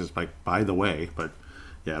most cases, like by the way. But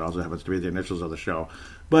yeah, it also happens to be the initials of the show.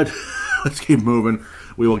 But let's keep moving.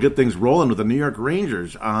 We will get things rolling with the New York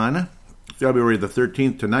Rangers on February the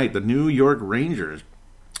 13th tonight. The New York Rangers.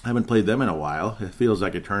 I haven't played them in a while. It feels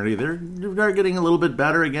like eternity. They're getting a little bit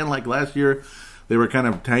better again. Like last year, they were kind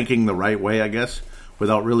of tanking the right way, I guess,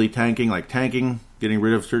 without really tanking. Like tanking, getting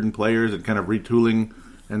rid of certain players and kind of retooling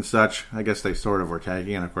and such. I guess they sort of were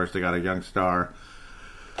tanking. And, of course, they got a young star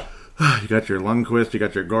You got your Lundqvist, you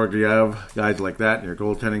got your Georgiev, guys like that in your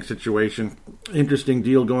goaltending situation. Interesting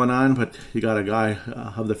deal going on, but you got a guy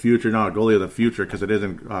of the future, now a goalie of the future, because it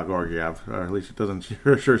isn't Georgiev, or at least it doesn't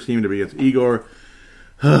sure seem to be. It's Igor.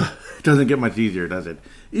 It doesn't get much easier, does it?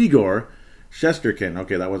 Igor Shesterkin.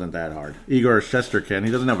 Okay, that wasn't that hard. Igor Shesterkin.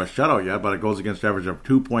 He doesn't have a shutout yet, but it goes against average of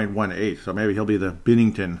 2.18. So maybe he'll be the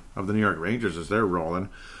Binnington of the New York Rangers as they're rolling.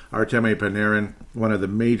 Artemi Panarin, one of the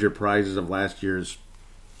major prizes of last year's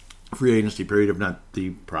free agency period, if not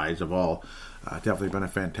the prize of all. Definitely been a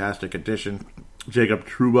fantastic addition. Jacob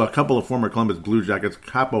Trouba, a couple of former Columbus Blue Jackets.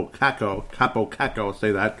 Capo Caco,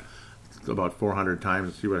 say that about 400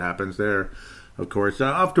 times. See what happens there. Of course,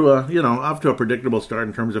 off to a predictable start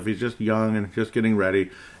in terms of he's just young and just getting ready.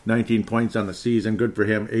 19 points on the season, good for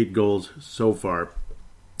him. 8 goals so far.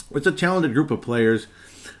 It's a talented group of players.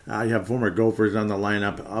 You have former Gophers on the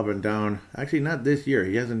lineup, up and down. Actually, not this year.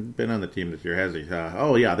 He hasn't been on the team this year, has he?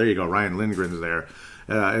 Oh yeah, there you go. Ryan Lindgren's there.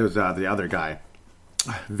 It was the other guy,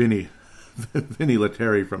 Vinny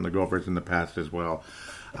Lettieri from the Gophers in the past as well.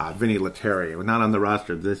 Vinny Lettieri, not on the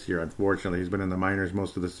roster this year, unfortunately. He's been in the minors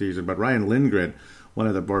most of the season. But Ryan Lindgren, one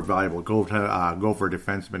of the more valuable Gopher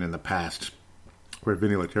defensemen in the past, where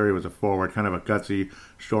Vinny Lettieri was a forward, kind of a gutsy,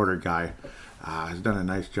 shorter guy. Has done a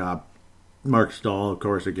nice job. Mark Stahl, of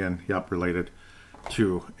course, again, related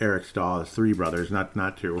to Eric Stahl. There's 3 brothers,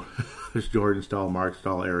 not 2. There's Jordan Stahl, Mark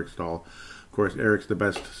Stahl, Eric Stahl. Of course, Eric's the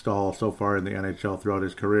best Stahl so far in the NHL throughout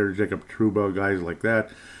his career. Jacob Trouba, guys like that.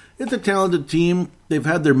 It's a talented team. They've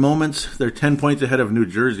had their moments. They're 10 points ahead of New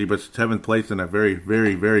Jersey, but 7th place in a very,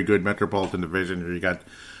 very, very good Metropolitan Division. You got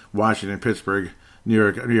Washington, Pittsburgh, New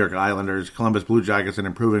York Islanders, Columbus Blue Jackets, an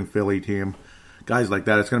improving Philly team. Guys like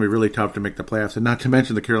that, it's going to be really tough to make the playoffs, and not to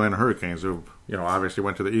mention the Carolina Hurricanes, who obviously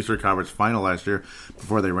went to the Eastern Conference Final last year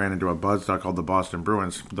before they ran into a buzzsaw called the Boston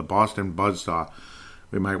Bruins. The Boston Buzzsaw,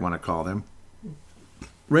 we might want to call them.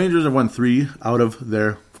 Rangers have won 3 out of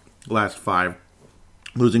their last 5,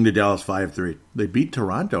 losing to Dallas 5-3. They beat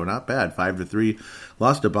Toronto, not bad, 5-3.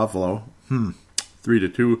 Lost to Buffalo,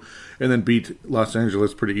 3-2, and then beat Los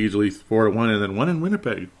Angeles pretty easily, 4-1, and then won in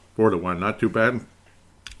Winnipeg, 4-1. Not too bad.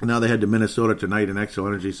 Now they head to Minnesota tonight in Xcel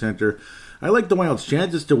Energy Center. I like the Wild's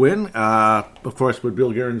chances to win. Of course, what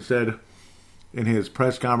Bill Guerin said in his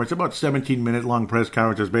press conference, about 17-minute long press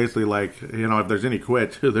conference, was basically like, if there's any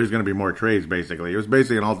quit, there's going to be more trades, basically. It was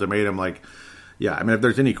basically an ultimatum, like, if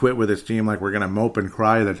there's any quit with this team, like, we're going to mope and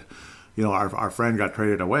cry that, our friend got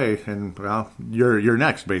traded away, and, well, you're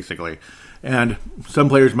next, basically. And some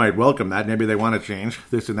players might welcome that. Maybe they want to change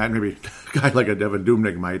this and that. Maybe a guy like a Devin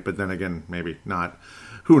Dubnyk might, but then again, maybe not.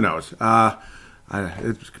 Who knows? It's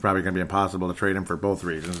probably going to be impossible to trade him for both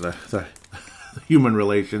reasons, the human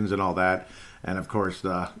relations and all that, and of course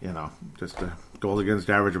just the goals against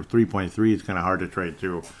average of 3.3 is kind of hard to trade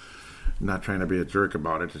too. I'm not trying to be a jerk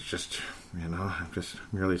about it. It's just just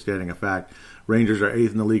merely stating a fact. Rangers are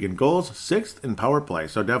 8th in the league in goals, 6th in power play,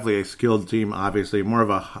 so definitely a skilled team. Obviously, more of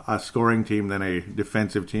a scoring team than a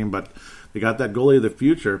defensive team, but they got that goalie of the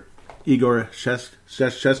future, Igor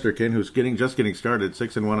Shesterkin, who's just getting started,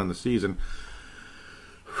 6-1 on the season.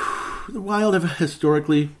 The Wild have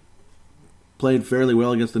historically played fairly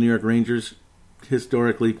well against the New York Rangers.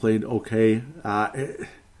 Historically played okay. I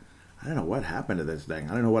don't know what happened to this thing.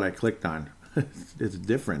 I don't know what I clicked on. It's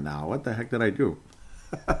different now. What the heck did I do?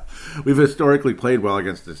 We've historically played well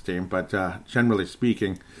against this team, but generally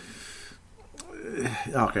speaking,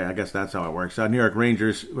 okay, I guess that's how it works. New York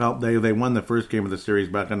Rangers, well, they won the first game of the series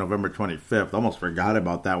back on November 25th. Almost forgot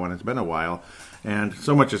about that one. It's been a while. And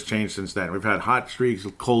so much has changed since then. We've had hot streaks,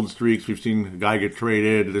 cold streaks. We've seen a guy get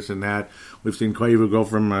traded, this and that. We've seen Koivu go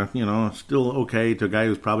from, still okay to a guy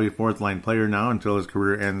who's probably a fourth-line player now until his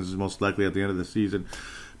career ends, most likely at the end of the season.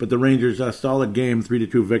 But the Rangers, a solid game,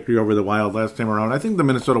 3-2 victory over the Wild last time around. I think the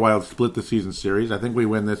Minnesota Wild split the season series. I think we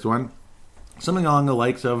win this one. Something along the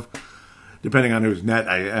likes of, depending on who's in net,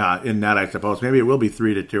 I suppose. Maybe it will be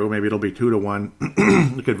 3-2. Maybe it'll be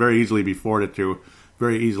 2-1. It could very easily be 4-2.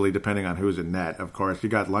 Very easily, depending on who's in net. Of course, you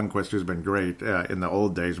got Lundqvist, who's been great in the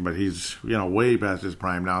old days, but he's way past his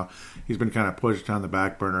prime now. He's been kind of pushed on the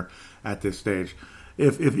back burner at this stage.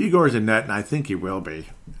 If Igor's in net, and I think he will be,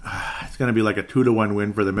 it's going to be like a 2-1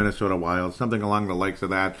 win for the Minnesota Wild, something along the likes of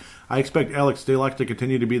that. I expect Alex Stalock to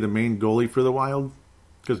continue to be the main goalie for the Wild,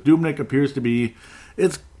 because Dubnyk appears to be,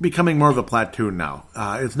 it's becoming more of a platoon now.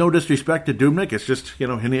 It's no disrespect to Dubnyk, it's just,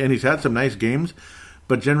 and he's had some nice games,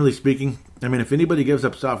 but generally speaking, I mean, if anybody gives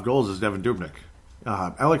up soft goals, it's Devin Dubnyk.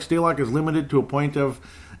 Alex Stalock is limited to a point of,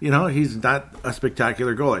 he's not a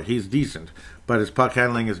spectacular goalie. He's decent, but his puck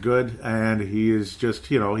handling is good, and he is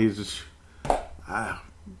just,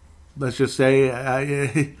 let's just say,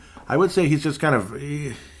 I I would say he's just kind of,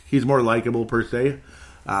 he's more likable per se.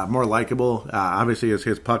 More likable. Obviously,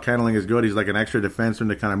 his puck handling is good. He's like an extra defenseman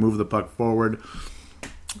to kind of move the puck forward.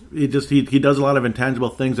 He does a lot of intangible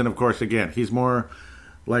things, and of course, again, he's more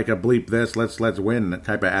like a bleep this, let's win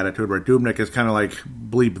type of attitude. Where Dubnyk is kind of like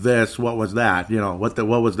bleep this, what was that?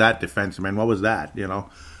 What was that defenseman? What was that?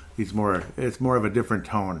 It's more of a different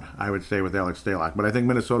tone, I would say, with Alex Stalock. But I think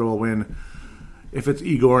Minnesota will win. If it's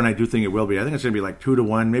Igor, and I do think it will be, I think it's going to be like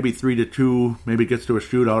 2-1, maybe 3-2, maybe it gets to a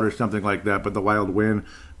shootout or something like that, but the Wild win.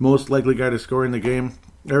 Most likely guy to score in the game,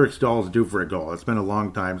 Eric Staal is due for a goal. It's been a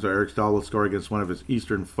long time, so Eric Staal will score against one of his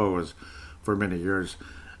Eastern foes for many years.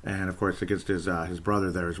 And, of course, against his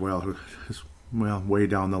brother there as well, who is, way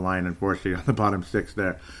down the line, unfortunately, on the bottom six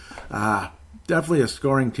there. Definitely a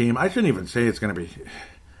scoring team. I shouldn't even say it's going to be...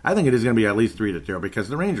 I think it is going to be at least 3-2 because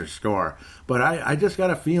the Rangers score. But I just got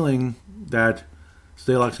a feeling that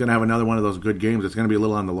Stalock's going to have another one of those good games. It's going to be a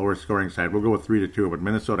little on the lower scoring side. We'll go with 3-2, but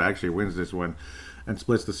Minnesota actually wins this one and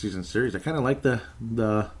splits the season series. I kind of like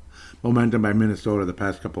the momentum by Minnesota the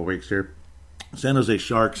past couple of weeks here. San Jose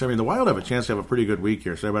Sharks. I mean, the Wild have a chance to have a pretty good week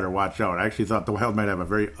here, so I better watch out. I actually thought the Wild might have a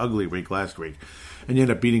very ugly week last week, and you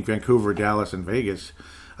end up beating Vancouver, Dallas, and Vegas.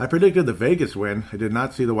 I predicted the Vegas win. I did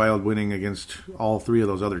not see the Wild winning against all three of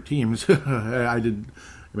those other teams.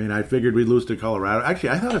 I figured we'd lose to Colorado. Actually,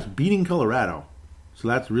 I thought it's beating Colorado, so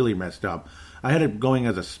that's really messed up. I had it going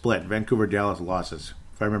as a split, Vancouver-Dallas losses,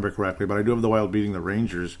 if I remember correctly, but I do have the Wild beating the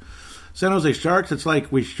Rangers. San Jose Sharks, it's like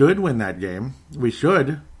we should win that game. We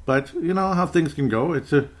should, but you know how things can go.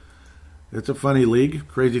 It's a funny league.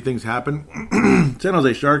 Crazy things happen. San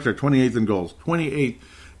Jose Sharks are 28th in goals. 28th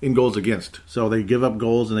in goals against. So they give up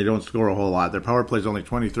goals and they don't score a whole lot. Their power play is only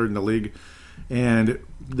 23rd in the league. And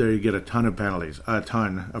they get a ton of penalties. That's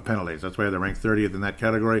why they're ranked 30th in that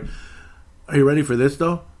category. Are you ready for this,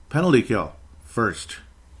 though? Penalty kill. First.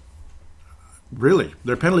 Really?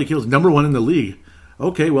 Their penalty kill is number 1 in the league.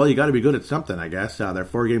 Okay, well, you got to be good at something, I guess. They're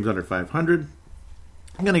 4 games under 500.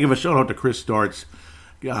 I'm going to give a shout-out to Chris Stortz.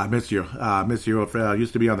 Miss you.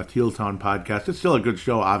 Used to be on the Teal Town podcast. It's still a good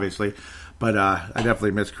show, obviously. But I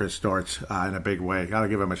definitely miss Chris Stortz in a big way. Got to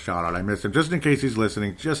give him a shout-out. I miss him. Just in case he's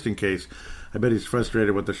listening. Just in case. I bet he's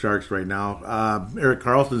frustrated with the Sharks right now. Erik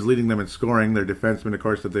Karlsson's leading them in scoring. Their defenseman, of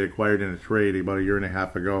course, that they acquired in a trade about a year and a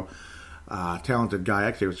half ago. Talented guy.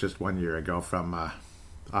 Actually, it was just 1 year ago from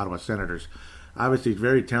Ottawa Senators. Obviously, he's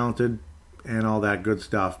very talented and all that good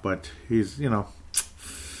stuff. But he's,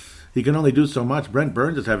 he can only do so much. Brent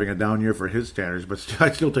Burns is having a down year for his standards, but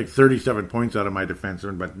I still take 37 points out of my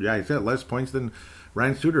defenseman. But yeah, he's got less points than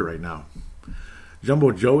Ryan Suter right now.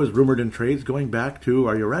 Jumbo Joe is rumored in trades going back to,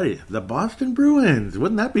 are you ready? The Boston Bruins.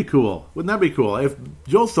 Wouldn't that be cool? If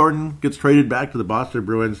Joe Thornton gets traded back to the Boston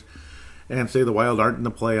Bruins and say the Wild aren't in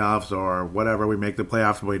the playoffs or whatever, we make the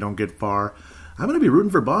playoffs but we don't get far, I'm going to be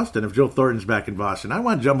rooting for Boston if Joe Thornton's back in Boston. I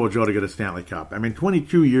want Jumbo Joe to get a Stanley Cup.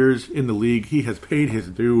 22 years in the league. He has paid his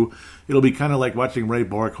due. It'll be kind of like watching Ray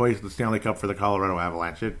Bourque hoist the Stanley Cup for the Colorado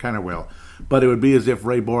Avalanche. It kind of will. But it would be as if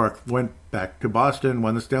Ray Bourque went back to Boston and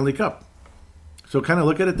won the Stanley Cup. So kind of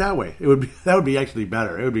look at it that way. That would be actually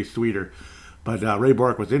better. It would be sweeter. But Ray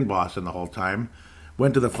Bourque was in Boston the whole time.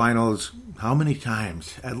 Went to the finals how many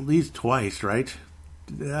times? At least twice, right?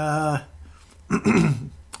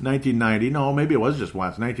 1990. No, maybe it was just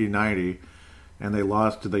once. 1990. And they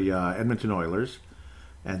lost to the Edmonton Oilers.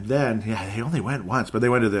 And then, they only went once. But they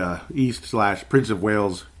went to the East/Prince of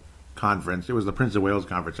Wales Conference. It was the Prince of Wales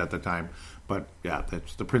Conference at the time. But, yeah,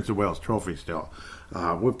 it's the Prince of Wales trophy still.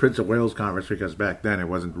 With Prince of Wales Conference, because back then it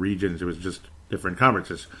wasn't regions, it was just different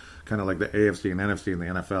conferences, kind of like the AFC and NFC in the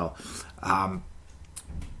NFL.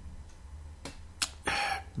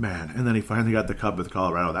 And then he finally got the cup with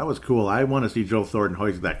Colorado. That was cool. I want to see Joe Thornton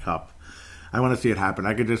hoist that cup. I want to see it happen.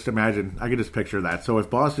 I could just picture that. So if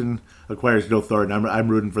Boston acquires Joe Thornton, I'm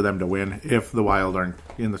rooting for them to win. If the Wild aren't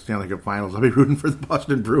in the Stanley Cup Finals, I'll be rooting for the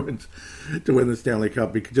Boston Bruins to win the Stanley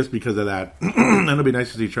Cup just because of that. And it'll be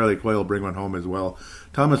nice to see Charlie Coyle bring one home as well.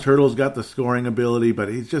 Thomas Hertl's got the scoring ability, but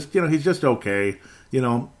he's just okay.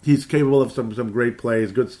 He's capable of some great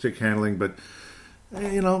plays, good stick handling, but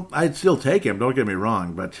I'd still take him. Don't get me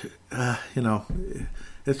wrong, but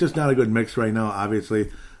it's just not a good mix right now.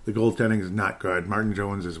 Obviously, the goaltending is not good. Martin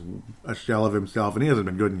Jones is a shell of himself, and he hasn't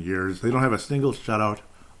been good in years. They don't have a single shutout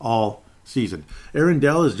all season. Aaron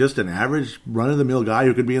Dell is just an average, run-of-the-mill guy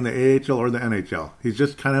who could be in the AHL or the NHL. He's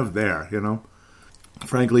just kind of there,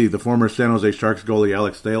 Frankly, the former San Jose Sharks goalie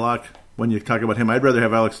Alex Stalock, when you talk about him, I'd rather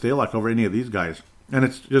have Alex Stalock over any of these guys. And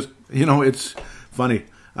it's just, it's funny.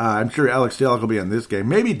 I'm sure Alex Stalock will be in this game.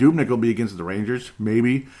 Maybe Dubnyk will be against the Rangers,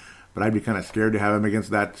 maybe. But I'd be kind of scared to have him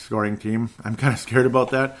against that scoring team. I'm kind of scared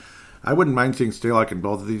about that. I wouldn't mind seeing Stalock in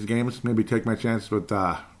both of these games. Maybe take my chance with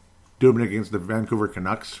Dubnyk against the Vancouver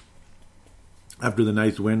Canucks after the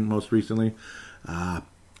nice win most recently. Of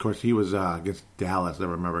course, he was against Dallas, if I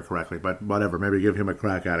remember correctly. But whatever, maybe give him a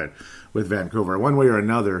crack at it with Vancouver. One way or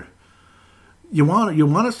another, you want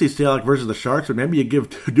to see Stalock versus the Sharks, but maybe you give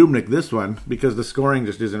Dubnyk this one because the scoring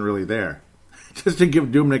just isn't really there. Just to give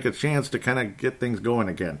Dubnyk a chance to kind of get things going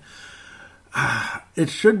again. It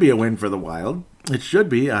should be a win for the Wild. It should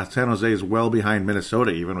be. San Jose is well behind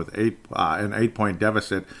Minnesota, even with an 8-point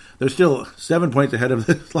deficit. They're still 7 points ahead of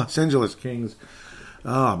the Los Angeles Kings.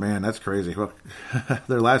 Oh, man, that's crazy. Well,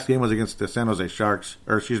 their last game was against the San Jose Sharks,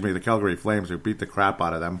 the Calgary Flames, who beat the crap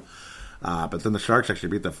out of them. But then the Sharks actually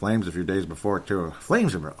beat the Flames a few days before, too.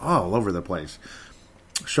 Flames are all over the place.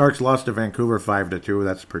 Sharks lost to Vancouver 5-2.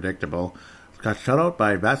 That's predictable. Got shut out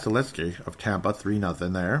by Vasilevsky of Tampa,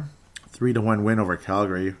 3-0 there. 3-1 win over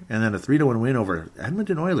Calgary, and then a 3-1 win over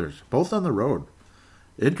Edmonton Oilers, both on the road.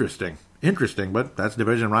 Interesting, but that's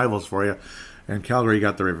division rivals for you. And Calgary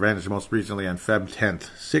got the revenge most recently on Feb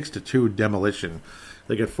 10th, 6-2 demolition.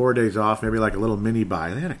 They get 4 days off, maybe like a little mini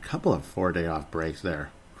bye. They had a couple of 4-day off breaks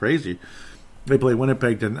there. Crazy. They play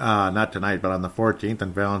Winnipeg, not tonight, but on the 14th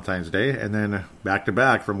on Valentine's Day, and then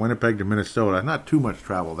back-to-back from Winnipeg to Minnesota. Not too much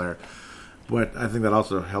travel there. But I think that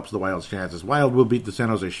also helps the Wild's chances. Wild will beat the San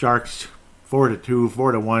Jose Sharks 4-2,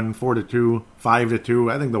 4-1, 4-2,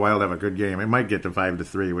 5-2. I think the Wild have a good game. It might get to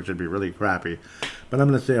 5-3, which would be really crappy. But I'm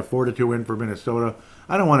going to say a 4-2 win for Minnesota.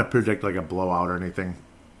 I don't want to predict like a blowout or anything.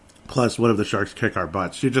 Plus, what if the Sharks kick our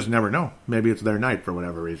butts? You just never know. Maybe it's their night for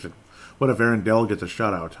whatever reason. What if Aaron Dell gets a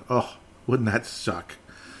shutout? Oh, wouldn't that suck?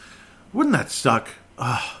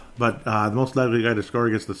 But the most likely guy to score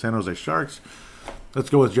against the San Jose Sharks, let's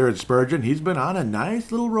go with Jared Spurgeon. He's been on a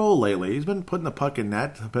nice little roll lately. He's been putting the puck in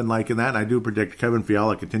net. I've been liking that. And I do predict Kevin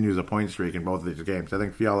Fiala continues a point streak in both of these games. I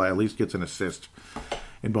think Fiala at least gets an assist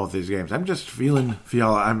in both these games. I'm just feeling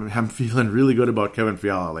Fiala. I'm feeling really good about Kevin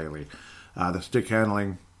Fiala lately. The stick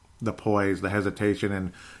handling, the poise, the hesitation,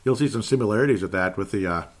 and you'll see some similarities with that with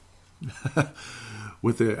the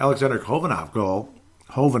with the Alexander Khovanov goal.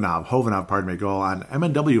 Khovanov, goal on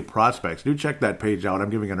MNW Prospects. Do check that page out. I'm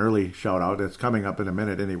giving an early shout-out. It's coming up in a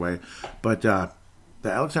minute anyway. But the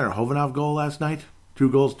Alexander Khovanov goal last night, 2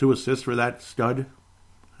 goals, 2 assists for that stud.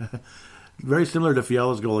 Very similar to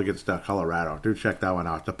Fiala's goal against Colorado. Do check that one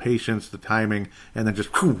out. The patience, the timing, and then just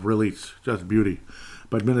release. Just beauty.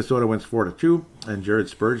 But Minnesota wins 4-2, and Jared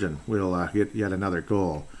Spurgeon will get yet another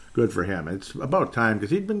goal. Good for him. It's about time,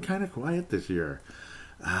 because he'd been kind of quiet this year.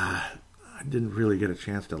 I didn't really get a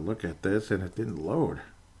chance to look at this, and it didn't load.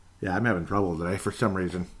 Yeah, I'm having trouble today for some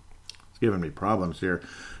reason. It's giving me problems here.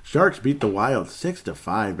 Sharks beat the Wild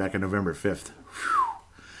 6-5 back on November 5th. Whew.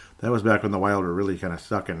 That was back when the Wild were really kind of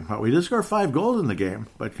sucking. But we did score 5 goals in the game,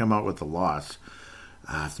 but come out with the loss.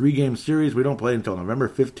 3-game series. We don't play until February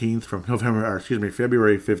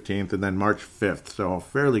 15th, and then March 5th. So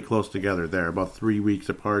fairly close together there, about 3 weeks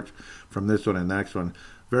apart from this one and next one.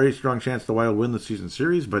 Very strong chance the Wild win the season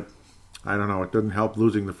series, but I don't know. It doesn't help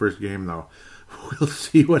losing the first game, though. We'll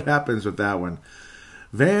see what happens with that one.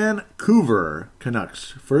 Vancouver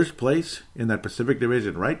Canucks, first place in that Pacific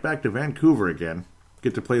Division. Right back to Vancouver again.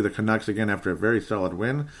 Get to play the Canucks again after a very solid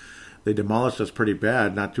win. They demolished us pretty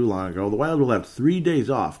bad not too long ago. The Wild will have 3 days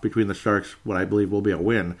off between the Sharks, what I believe will be a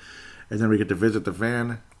win. And then we get to visit the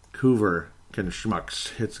Vancouver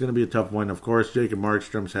Schmucks. It's going to be a tough one. Of course, Jacob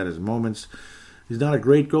Markstrom's had his moments. He's not a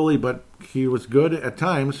great goalie, but he was good at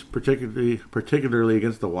times, particularly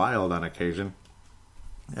against the Wild on occasion.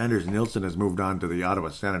 Anders Nilsson has moved on to the Ottawa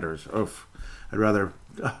Senators. Oof. I'd rather,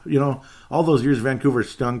 all those years Vancouver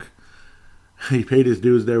stunk. He paid his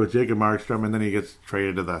dues there with Jacob Markstrom, and then he gets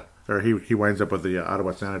traded to he winds up with the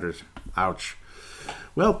Ottawa Senators. Ouch.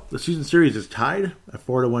 Well, the season series is tied. A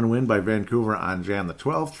 4-1 win by Vancouver on Jan the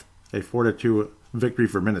 12th. A 4-2 victory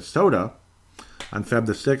for Minnesota on Feb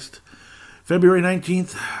the 6th. February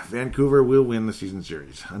 19th, Vancouver will win the season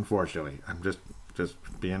series, unfortunately. I'm just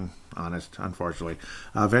being honest, unfortunately.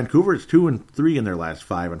 Vancouver is 2-3 in their last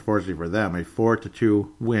 5, unfortunately for them. A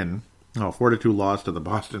 4-2 win. 4-2 loss to the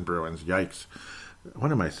Boston Bruins. Yikes.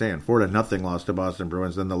 What am I saying? 4-0 loss to Boston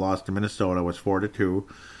Bruins. Then the loss to Minnesota was 4-2.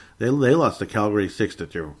 They lost to Calgary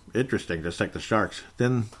 6-2. Interesting, just like the Sharks.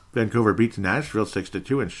 Then Vancouver beats Nashville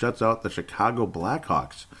 6-2 and shuts out the Chicago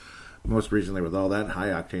Blackhawks. Most recently with all that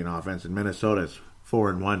high-octane offense. And Minnesota is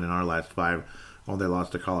 4-1 in our last 5. Oh, they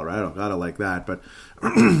lost to Colorado. Gotta like that. But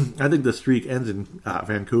I think the streak ends in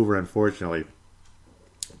Vancouver, unfortunately.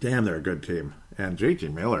 Damn, they're a good team. And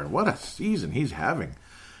JT Miller, what a season he's having.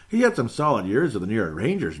 He had some solid years with the New York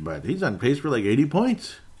Rangers, but he's on pace for like 80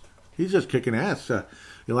 points. He's just kicking ass.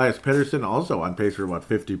 Elias Pettersson also on pace for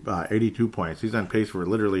about 82 points. He's on pace for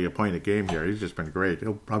literally a point a game here. He's just been great.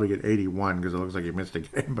 He'll probably get 81 because it looks like he missed a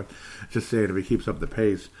game, but just saying if he keeps up the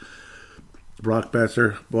pace. Brock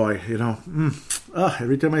Besser, boy,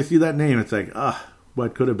 every time I see that name, it's like,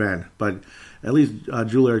 what could have been. But at least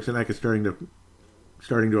Joel Eriksson Ek is starting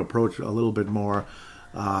to approach a little bit more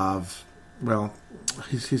of,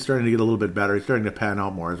 he's starting to get a little bit better. He's starting to pan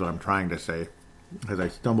out more is what I'm trying to say as I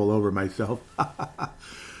stumble over myself.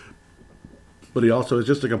 But he also is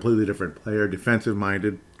just a completely different player,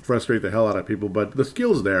 defensive-minded, frustrate the hell out of people, but the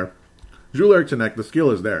skill's there. Joel Eriksson Ek, the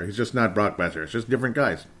skill is there. He's just not Brock Besser. It's just different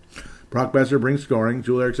guys. Brock Besser brings scoring.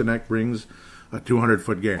 Joel Eriksson Ek brings a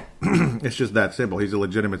 200-foot game. It's just that simple. He's a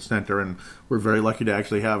legitimate center, and we're very lucky to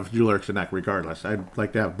actually have Joel Eriksson Ek regardless. I'd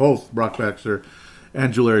like to have both Brock Besser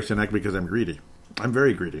and Joel Eriksson Ek because I'm greedy. I'm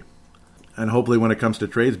very greedy. And hopefully when it comes to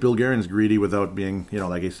trades, Bill Guerin's greedy without being,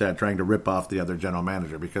 like he said, trying to rip off the other general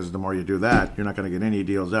manager, because the more you do that, you're not going to get any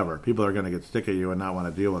deals ever. People are going to get sick of you and not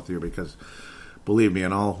want to deal with you because, believe me,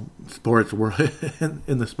 in all sports world,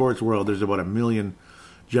 in the sports world, there's about 1 million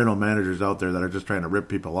general managers out there that are just trying to rip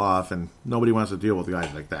people off, and nobody wants to deal with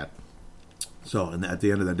guys like that. So, and at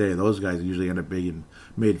the end of the day, those guys usually end up being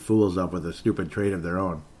made fools of with a stupid trade of their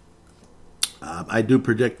own. I do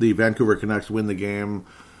predict the Vancouver Canucks win the game.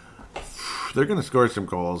 They're going to score some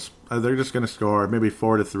goals. They're just going to score maybe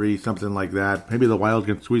 4-3, something like that. Maybe the Wild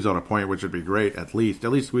can squeeze out a point, which would be great, at least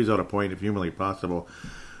squeeze out a point if humanly possible.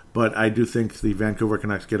 But I do think the Vancouver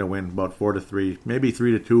Canucks get a win, about 4-3, maybe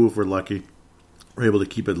 3-2 if we're lucky. We're able to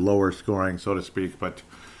keep it lower scoring, so to speak. But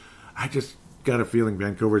I just got a feeling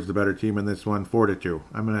Vancouver's the better team in this one, 4-2.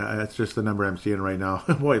 That's just the number I'm seeing right now.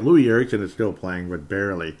 Boy, Louis Eriksson is still playing, but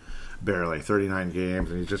barely, 39 games,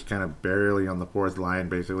 and he's just kind of barely on the fourth line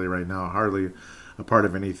basically right now, hardly a part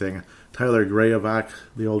of anything. Tyler Graovac,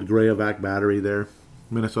 the old Graovac battery there,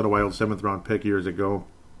 Minnesota Wild 7th round pick years ago,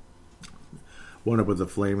 won up with the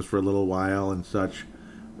Flames for a little while and such,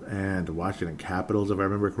 and Washington Capitals if I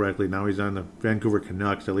remember correctly. Now he's on the Vancouver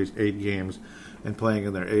Canucks, at least 8 games, and playing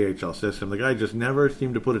in their AHL system. The guy just never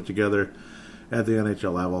seemed to put it together at the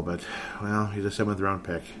NHL level, but he's a 7th round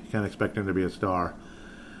pick. You can't expect him to be a star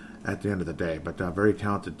at the end of the day, but a very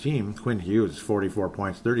talented team. Quinn Hughes, 44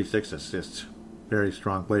 points, 36 assists. Very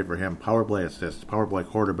strong play for him. Power play assists, power play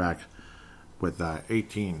quarterback with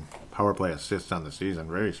 18 power play assists on the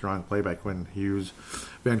season. Very strong play by Quinn Hughes.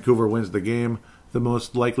 Vancouver wins the game. The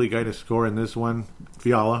most likely guy to score in this one,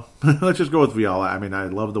 Fiala. Let's just go with Fiala. I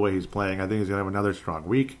love the way he's playing. I think he's going to have another strong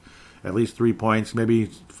week. At least 3 points, maybe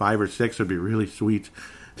 5 or 6 would be really sweet.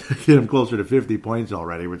 Get him closer to 50 points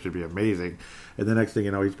already, which would be amazing. And the next thing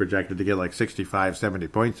you know, he's projected to get like 65, 70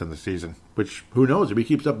 points in the season, which, who knows, if he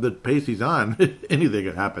keeps up the pace he's on, anything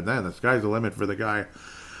could happen then. The sky's the limit for the guy,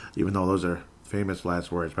 even though those are famous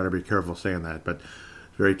last words. Better be careful saying that, but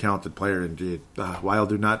very talented player indeed. Wild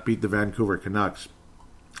do not beat the Vancouver Canucks,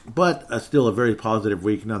 but still a very positive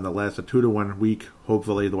week nonetheless. A 2-1 week,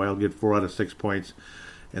 hopefully. The Wild get 4 out of 6 points.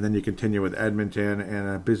 And then you continue with Edmonton and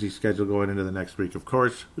a busy schedule going into the next week. Of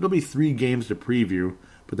course, it'll be 3 games to preview,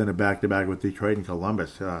 but then a back-to-back with Detroit and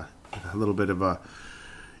Columbus. A little bit of a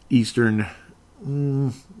Eastern,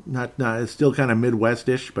 it's still kind of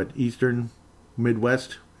Midwest-ish, but Eastern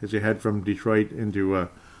Midwest as you head from Detroit into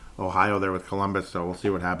Ohio there with Columbus. So we'll see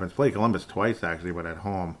what happens. Play Columbus twice, actually, but at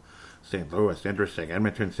home. St. Louis, interesting.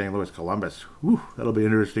 Edmonton, St. Louis, Columbus. Whew, that'll be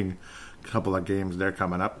an interesting couple of games there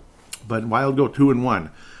coming up. But Wild go 2-1.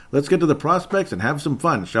 Let's get to the prospects and have some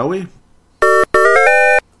fun, shall we?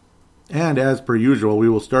 And as per usual, we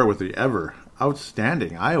will start with the ever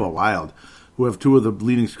outstanding Iowa Wild, who have 2 of the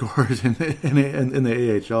leading scorers in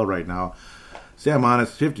the AHL right now. Sam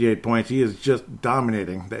Honest, 58 points. He is just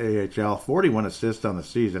dominating the AHL. 41 assists on the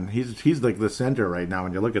season. He's like the center right now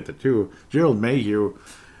when you look at the two. Gerald Mayhew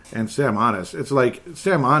and Sam Honest. It's like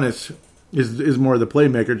Sam Honest is more the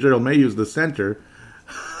playmaker. Gerald Mayhew's the center.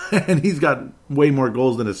 And he's got way more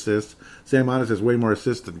goals than assists. Sam Honest has way more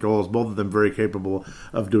assists than goals. Both of them very capable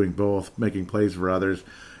of doing both, making plays for others.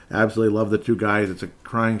 Absolutely love the 2 guys. It's a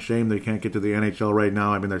crying shame they can't get to the NHL right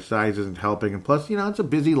now. Their size isn't helping. And plus, it's a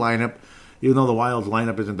busy lineup, even though the Wild's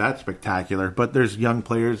lineup isn't that spectacular. But there's young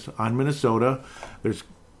players on Minnesota. There's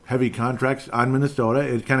heavy contracts on Minnesota.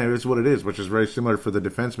 It kind of is what it is, which is very similar for the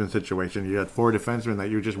defenseman situation. You got 4 defensemen that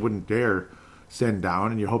you just wouldn't dare send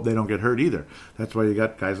down, and you hope they don't get hurt either. That's why you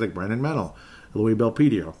got guys like Brendan Menell, Louis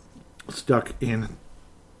Belpedio, stuck in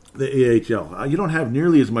the AHL. You don't have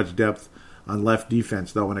nearly as much depth on left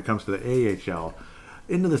defense, though, when it comes to the AHL.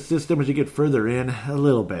 Into the system, as you get further in, a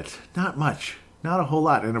little bit. Not much. Not a whole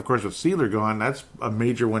lot. And, of course, with Sealer gone, that's a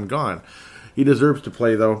major one gone. He deserves to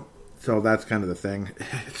play, though. So that's kind of the thing.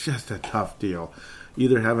 It's just a tough deal.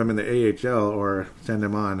 Either have him in the AHL or send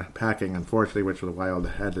him on packing, unfortunately, which the Wild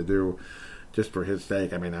had to do just for his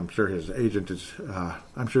sake. I mean, I'm sure his agent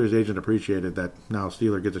appreciated that now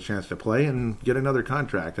Steeler gets a chance to play and get another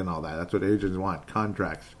contract and all that. That's what agents want,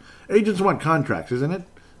 contracts. Agents want contracts, isn't it?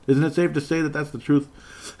 Isn't it safe to say that that's the truth?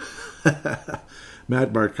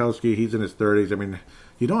 Matt Bartkowski, he's in his 30s. I mean,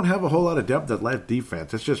 you don't have a whole lot of depth at left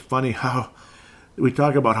defense. It's just funny how we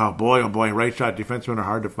talk about how, boy, oh boy, right shot defensemen are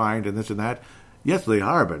hard to find and this and that. Yes, they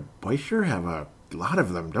are, but we sure have a lot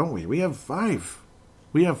of them, don't we? We have 5.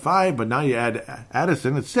 We have 5, but now you add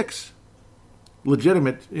Addison, it's 6.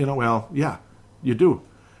 Legitimate, well, yeah, you do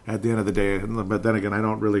at the end of the day. But then again, I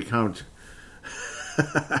don't really count,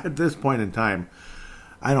 at this point in time,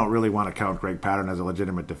 I don't really want to count Greg Pattern as a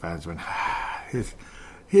legitimate defenseman.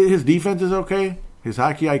 His defense is okay. His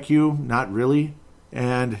hockey IQ, not really.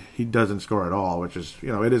 And he doesn't score at all, which is,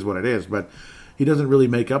 it is what it is. But he doesn't really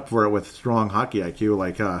make up for it with strong hockey IQ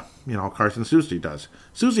like, Carson Soucy does.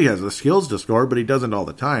 Soucy has the skills to score, but he doesn't all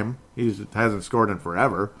the time. He hasn't scored in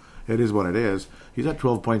forever. It is what it is. He's at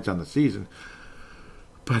 12 points on the season.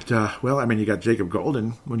 But, you got Jacob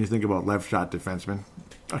Golden when you think about left shot defensemen.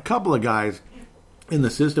 A couple of guys in the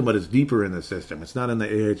system, but it's deeper in the system. It's not in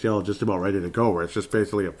the AHL just about ready to go, where it's just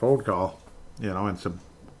basically a phone call, and some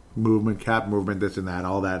movement, cap movement, this and that,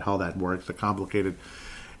 all that, how that works, the complicated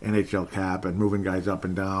NHL cap and moving guys up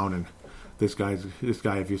and down. And this guy, if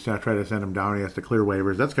you try to send him down, he has to clear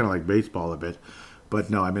waivers. That's kind of like baseball a bit. But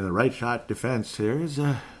no, the right shot defense, it's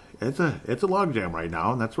a logjam right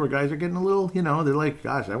now, and that's where guys are getting a little, they're like,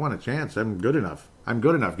 gosh, I want a chance. I'm good enough.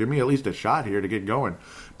 Give me at least a shot here to get going.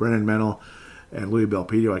 Brennan Menell and Louis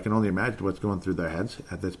Belpedio, I can only imagine what's going through their heads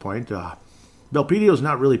at this point. Belpedio's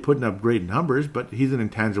not really putting up great numbers, but he's an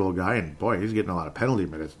intangible guy, and boy, he's getting a lot of penalty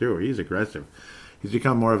minutes too. He's aggressive. He's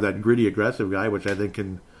become more of that gritty, aggressive guy, which I think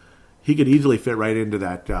he could easily fit right into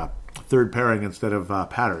that third pairing instead of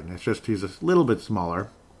Pattern. It's just he's a little bit smaller.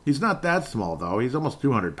 He's not that small, though. He's almost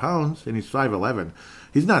 200 pounds, and he's 5'11".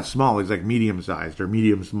 He's not small. He's like medium-sized, or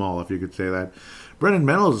medium-small, if you could say that. Brennan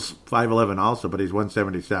Menell's 5'11" also, but he's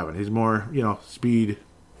 177. He's more, speed,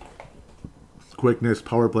 quickness,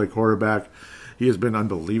 power play quarterback. He has been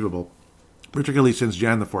unbelievable, particularly since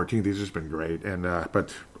Jan the 14th. He's just been great. And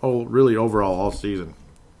really overall all season,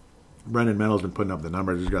 Brennan Menell's been putting up the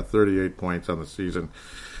numbers. He's got 38 points on the season,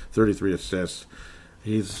 33 assists.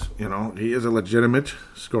 He is a legitimate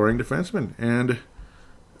scoring defenseman. And,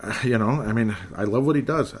 I love what he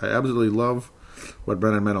does. I absolutely love what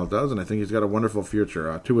Brennan Menell does, and I think he's got a wonderful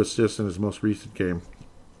future. 2 assists in his most recent game,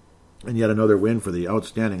 and yet another win for the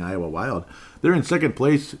outstanding Iowa Wild. They're in second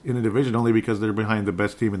place in the division only because they're behind the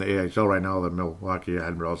best team in the AHL right now, the Milwaukee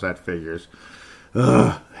Admirals. That figures.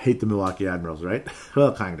 Hate the Milwaukee Admirals, right?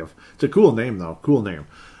 Well, kind of. It's a cool name, though. Cool name.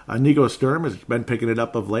 Nico Sturm has been picking it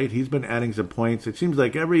up of late. He's been adding some points. It seems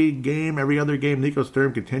like every other game, Nico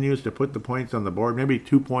Sturm continues to put the points on the board. Maybe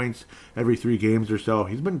 2 points every 3 games or so.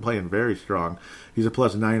 He's been playing very strong. He's a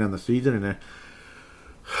 +9 on the season, and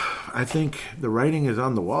I think the writing is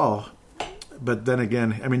on the wall. But then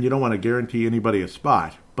again, you don't want to guarantee anybody a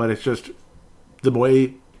spot, but it's just the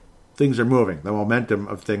way things are moving, the momentum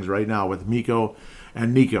of things right now with Mikko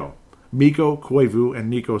and Nico. Mikko Koivu and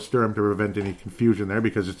Nico Sturm, to prevent any confusion there,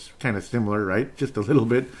 because it's kind of similar, right? Just a little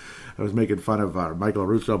bit. I was making fun of Michael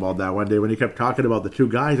Russo about that one day when he kept talking about the 2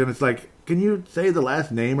 guys, and it's like, can you say the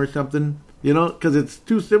last name or something? Because it's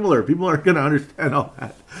too similar. People aren't going to understand all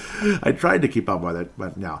that. I tried to keep up with it,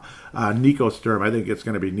 but no. Nico Sturm, I think it's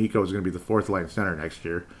going to be Nico's going to be the 4th-line center next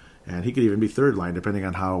year, and he could even be 3rd line, depending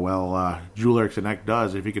on how well Joel Eriksson Ek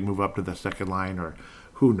does, if he can move up to the 2nd line, or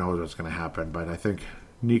who knows what's going to happen. But I think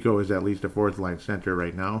Nico is at least a 4th-line center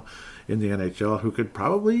right now in the NHL who could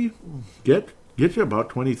probably get you about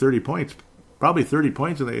 20, 30 points. Probably 30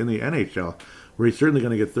 points in the NHL, where he's certainly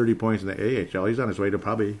going to get 30 points in the AHL. He's on his way to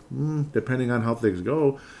probably, depending on how things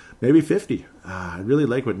go, maybe 50. I really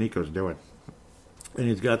like what Nico's doing. And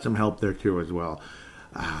he's got some help there, too, as well.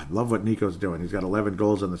 Love what Nico's doing. He's got 11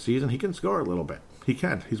 goals on the season. He can score a little bit. He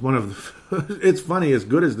can. He's one of the... It's funny, as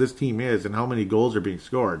good as this team is and how many goals are being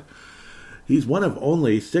scored, he's one of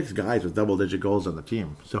only 6 guys with double-digit goals on the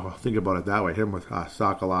team. So think about it that way. Him with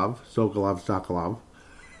Sokolov,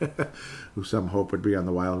 who some hope would be on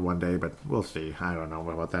the Wild one day, but we'll see. I don't know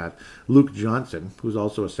about that. Luke Johnson, who's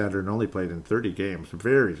also a center and only played in 30 games.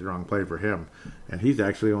 Very strong play for him. And he's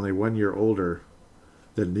actually only 1 year older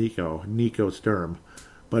than Nico Sturm,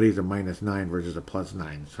 but he's a -9 versus a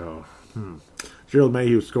 +9. So, Gerald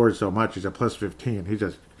Mayhew scored so much, he's a +15.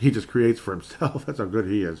 He just creates for himself. That's how good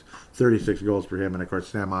he is. 36 goals for him, and of course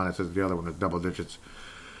Sam Honest is the other one with double digits.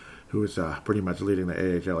 who's pretty much leading the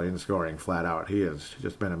AHL in scoring flat out. He has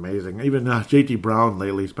just been amazing. Even JT Brown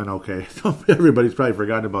lately has been okay. So everybody's probably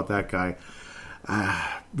forgotten about that guy.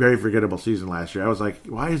 Very forgettable season last year. I was like,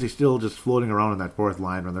 why is he still just floating around in that fourth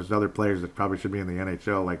line when there's other players that probably should be in the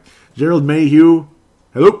NHL? Like Gerald Mayhew.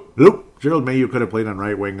 Hello. Gerald Mayhew could have played on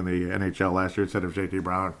right wing in the NHL last year instead of JT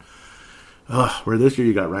Brown. Where this year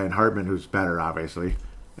you got Ryan Hartman, who's better, obviously.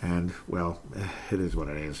 And, well, it is what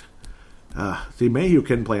it is. See, Mayhew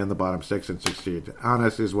can play on the bottom six and succeed.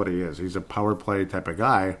 Honest is what he is. He's a power play type of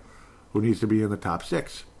guy who needs to be in the top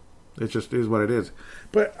six. It just is what it is.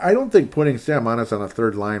 But I don't think putting Sam Honest on a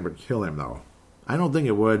third line would kill him, though. I don't think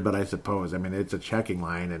it would, but I suppose. I mean, it's a checking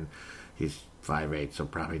line, and he's 5'8", so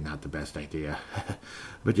probably not the best idea.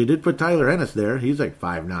 But you did put Tyler Ennis there. He's like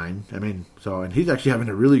 5'9". I mean, and he's actually having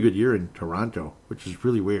a really good year in Toronto, which is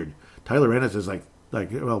really weird. Tyler Ennis is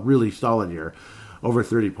really solid year. Over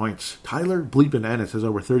 30 points. Tyler bleeping Ennis has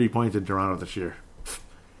over 30 points in Toronto this year.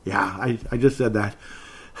 Yeah, I just said that.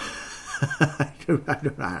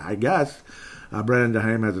 I guess. Brennan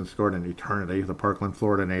Daheim hasn't scored in eternity. The Parkland,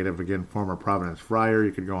 Florida native, again, former Providence Friar.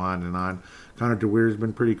 You could go on and on. Connor DeWeer's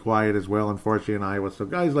been pretty quiet as well, unfortunately, in Iowa. So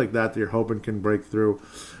guys like that you're hoping can break through.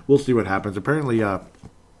 We'll see what happens. Apparently, Mr.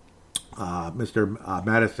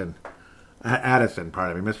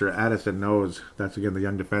 Mr. Addison knows, that's again the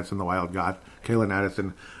young defense in the Wild got. Kalen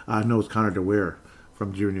Addison knows Connor DeWeer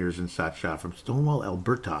from juniors and such, from Stonewall,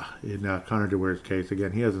 Alberta, in Connor DeWeer's case.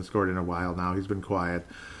 Again, he hasn't scored in a while now. He's been quiet,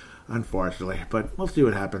 unfortunately. But we'll see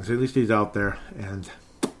what happens. At least he's out there, and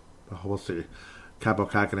we'll see. Kaapo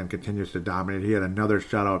Kähkönen continues to dominate. He had another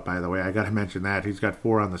shutout, by the way. I got to mention that. He's got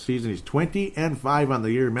 4 on the season. He's 20-5 on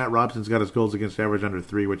the year. Matt Robson's got his goals against average under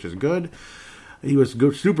 3, which is good. He was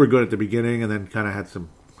super good at the beginning, and then kind of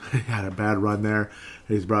had a bad run there.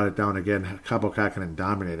 He's brought it down again. Kaapo Kähkönen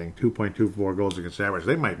dominating, 2.24 goals against average.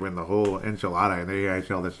 They might win the whole enchilada in the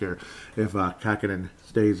AHL this year if Kähkönen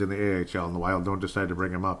stays in the AHL and the Wild don't decide to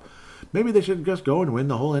bring him up. Maybe they should just go and win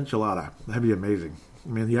the whole enchilada. That'd be amazing. I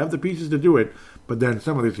mean, you have the pieces to do it, but then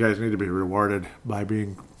some of these guys need to be rewarded by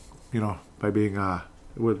being with an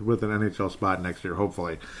NHL spot next year,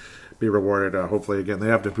 hopefully. Be rewarded. Hopefully, again, they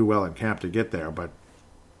have to do well in camp to get there. But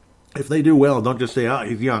if they do well, don't just say,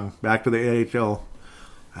 he's young, back to the AHL.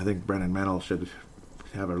 I think Brennan Mennel should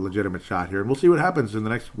have a legitimate shot here. And we'll see what happens in the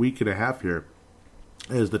next week and a half here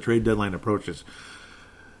as the trade deadline approaches.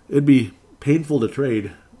 It'd be painful to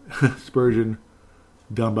trade Spurgeon,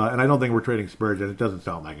 Dumba, and I don't think we're trading Spurgeon. It doesn't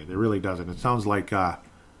sound like it. It really doesn't. It sounds like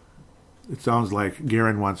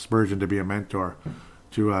Guerin wants Spurgeon to be a mentor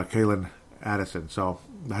to Kalen Addison. So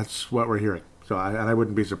that's what we're hearing. So I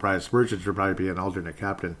wouldn't be surprised. Spurgeon should probably be an alternate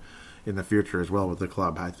captain in the future as well with the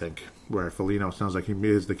club, I think. Where Foligno sounds like he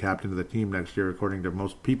is the captain of the team next year, according to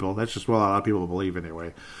most people. That's just what a lot of people believe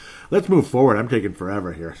anyway. Let's move forward. I'm taking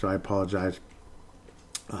forever here, so I apologize.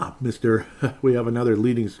 We have another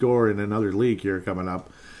leading scorer in another league here coming up,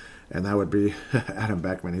 and that would be Adam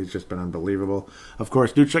Beckman. He's just been unbelievable. Of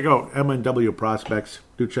course, do check out MNW Prospects.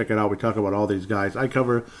 Do check it out. We talk about all these guys. I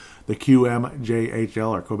cover the QMJHL,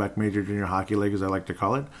 or Quebec Major Junior Hockey League, as I like to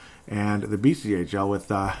call it, and the BCHL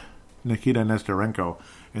with Nikita Nestorenko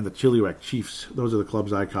and the Chilliwack Chiefs. Those are the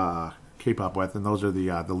clubs I keep up with, and those are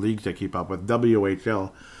the leagues I keep up with.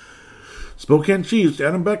 WHL, Spokane Chiefs,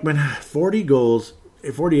 Adam Beckman, 40 goals,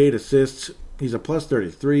 48 assists. He's a plus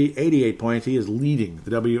 33, 88 points. He is leading the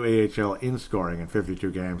WAHL in scoring in 52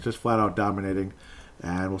 games, just flat out dominating.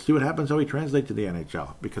 And we'll see what happens how he translates to the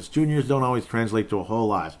NHL, because juniors don't always translate to a whole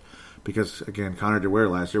lot. Because, again, Connor DeWeer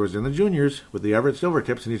last year was in the juniors with the Everett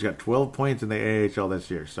Silvertips, and he's got 12 points in the AHL this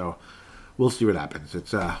year. So we'll see what happens.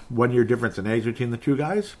 It's a 1-year difference in age between the two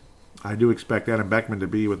guys. I do expect Adam Beckman to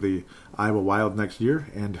be with the Iowa Wild next year,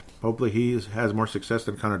 and hopefully he has more success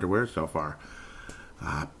than Connor DeWeer so far.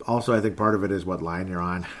 Also, I think part of it is what line you're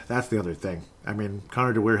on. That's the other thing. I mean,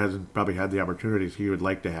 Connor DeWeer hasn't probably had the opportunities he would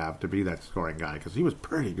like to have to be that scoring guy, because he was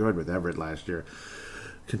pretty good with Everett last year.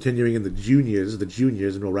 Continuing in the juniors,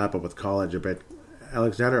 and we'll wrap up with college a bit.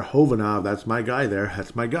 Alexander Hovanov, that's my guy there.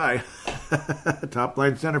 That's my guy.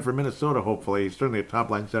 Top-line center for Minnesota, hopefully. He's certainly a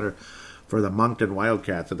top-line center for the Moncton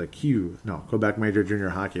Wildcats of the Quebec Major Junior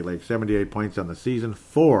Hockey League. 78 points on the season,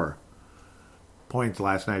 4 points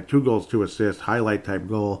last night, 2 goals, 2 assists, highlight-type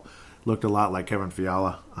goal. Looked a lot like Kevin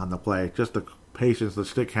Fiala on the play. Just the patience, the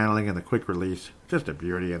stick handling, and the quick release. Just a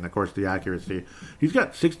beauty, and, of course, the accuracy. He's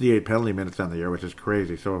got 68 penalty minutes on the year, which is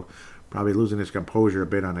crazy, so probably losing his composure a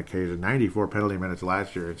bit on occasion. 94 penalty minutes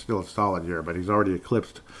last year. It's still a solid year, but he's already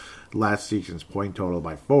eclipsed last season's point total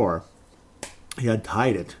by 4. He had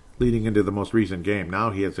tied it leading into the most recent game. Now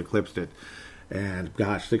he has eclipsed it. And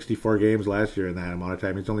gosh, 64 games last year in that amount of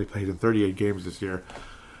time. He's only played in 38 games this year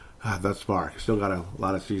thus far. Still got a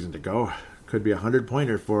lot of season to go. Could be a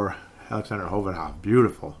 100-pointer for Alexander Hovindov.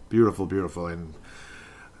 Beautiful, beautiful, beautiful. And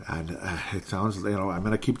it sounds, I'm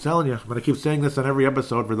going to keep telling you. I'm going to keep saying this on every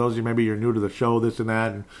episode for those of you maybe you're new to the show, this and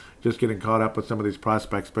that, and just getting caught up with some of these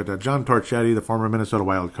prospects. But John Torchetti, the former Minnesota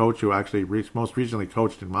Wild coach, who actually most recently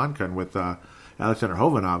coached in Moncton with Alexander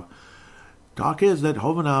Hovindov, talk is that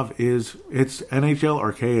Hovindov it's NHL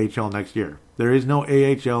or KHL next year. There is no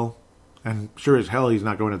AHL, and sure as hell he's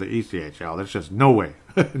not going to the ECHL. There's just no way.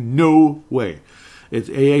 No way. It's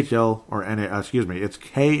AHL or it's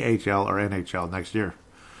KHL or NHL next year.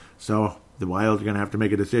 So the Wild's going to have to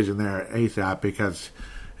make a decision there ASAP, because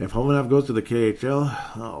if Hovindov goes to the KHL,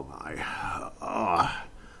 oh my,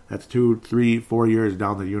 that's 2, 3, 4 years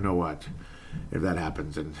down the you-know-what if that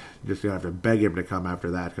happens. And just going to have to beg him to come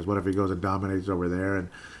after that, because what if he goes and dominates over there, and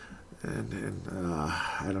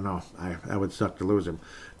I don't know. I would suck to lose him.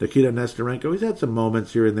 Nikita Nesterenko, he's had some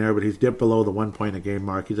moments here and there, but he's dipped below the 1 point a game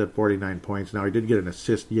mark. He's at 49 points now. He did get an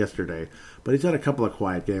assist yesterday, but he's had a couple of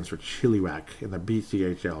quiet games for Chilliwack in the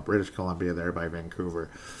BCHL, British Columbia, there by Vancouver.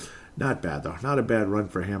 Not bad, though. Not a bad run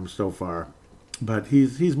for him so far. But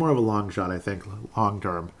he's more of a long shot, I think, long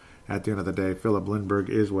term. At the end of the day, Philip Lindbergh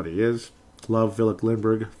is what he is. Love Philip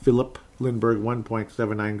Lindbergh.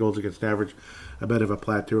 1.79 goals against average. A bit of a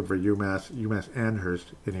platoon for UMass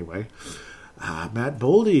Amherst anyway. Matt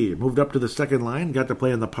Boldy moved up to the second line, got to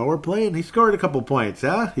play in the power play, and he scored a couple points. He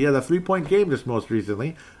had a 3-point game just most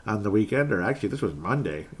recently on the weekend, or actually this was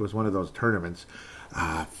Monday. It was one of those tournaments.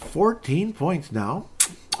 14 points now,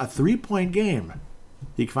 a 3-point game.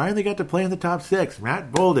 He finally got to play in the top 6.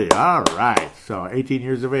 Matt Boldy, all right. So 18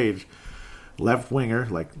 years of age, left winger,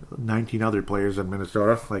 like 19 other players in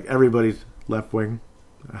Minnesota. Like everybody's left wing.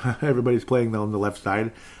 Everybody's playing on the left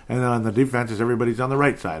side, and then on the defenses, everybody's on the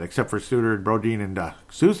right side, except for Suter and Brodin and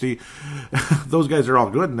Susie. Those guys are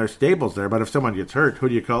all good, and they're staples there, but if someone gets hurt, who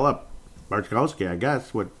do you call up? Bartkowski, I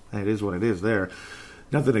guess. It is what it is there.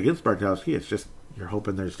 Nothing against Bartkowski, it's just you're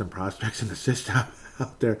hoping there's some prospects in the system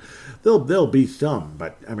out there. There'll be some,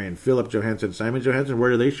 but, I mean, Philip Johansson, Simon Johansson,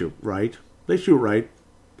 where do they shoot? Right. They shoot right.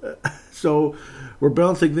 So we're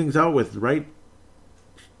balancing things out with right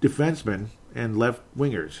defensemen and left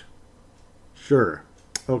wingers. Sure.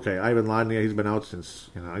 Okay, Ivan Lodnia, he's been out since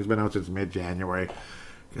mid-January.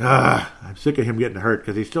 I'm sick of him getting hurt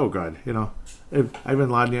because he's still good. Ivan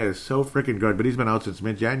Lodnia is so freaking good, but he's been out since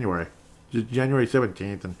mid-January. January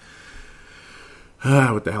 17th, and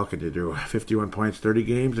what the hell could you do? 51 points, 30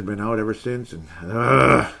 games, and been out ever since. And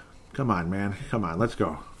come on, man. Come on, let's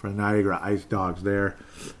go. For Niagara Ice Dogs there.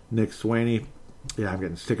 Nick Swaney. Yeah, I'm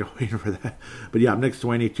getting sick of waiting for that. But yeah, Nick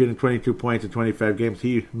Swaney, 22 points in 25 games.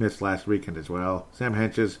 He missed last weekend as well. Sam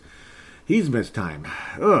Henches, he's missed time.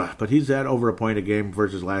 But he's at over a point a game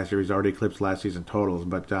versus last year. He's already eclipsed last season totals,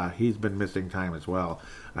 but he's been missing time as well.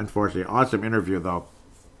 Unfortunately, awesome interview, though,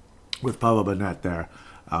 with Pavel Bennett there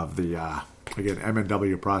of the, again,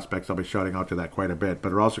 MNW prospects. I'll be shouting out to that quite a bit.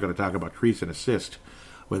 But we're also going to talk about crease and assist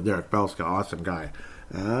with Derek Belska. Awesome guy.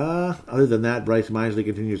 Other than that, Bryce Misley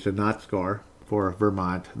continues to not score for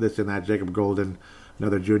Vermont. This and that. Jacob Golden,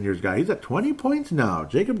 another juniors guy. He's at 20 points now.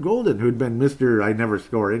 Jacob Golden, who'd been Mr. I never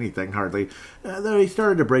score anything, hardly. Though he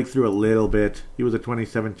started to break through a little bit. He was a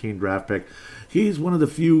 2017 draft pick. He's one of the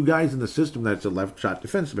few guys in the system that's a left shot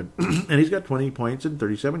defenseman. And he's got 20 points in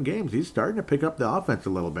 37 games. He's starting to pick up the offense a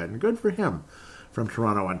little bit. And good for him. From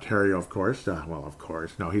Toronto, Ontario, of course. Of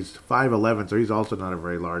course. No, he's 5'11", so he's also not a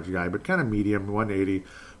very large guy, but kind of medium, 180.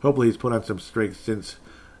 Hopefully he's put on some strength since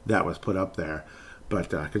that was put up there. But,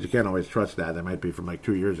 because you can't always trust that. That might be from like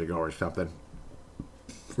 2 years ago or something,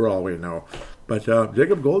 for all we know. But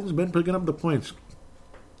Jacob Golden's been picking up the points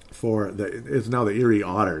for it's now the Erie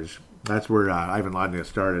Otters. That's where Ivan Lodnia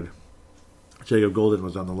started. Jacob Golden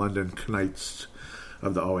was on the London Knights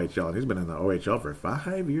of the OHL, and he's been in the OHL for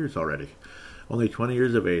 5 years already. Only 20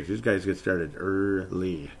 years of age. These guys get started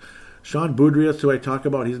early. Sean Boudreas, who I talk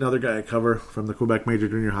about, he's another guy I cover from the Quebec Major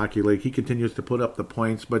Junior Hockey League. He continues to put up the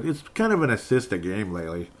points, but it's kind of an assist a game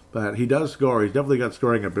lately. But he does score. He's definitely got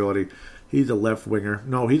scoring ability. He's a left winger.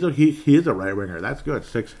 No, he is a right winger. That's good.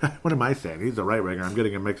 What am I saying? He's a right winger. I'm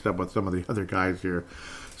getting him mixed up with some of the other guys here.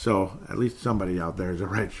 So at least somebody out there is a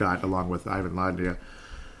right shot, along with Ivan Lodnia.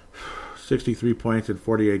 63 points in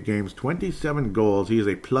 48 games, 27 goals. He is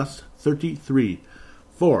a plus 33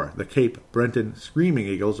 for the Cape Breton Screaming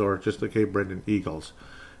Eagles, or just the Cape Breton Eagles,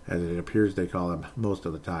 as it appears they call them most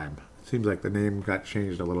of the time. It seems like the name got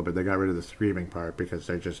changed a little bit. They got rid of the screaming part because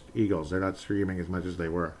they're just Eagles. They're not screaming as much as they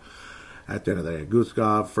were. at the end of the day.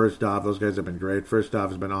 Guskov, Firstov, those guys have been great. Firstov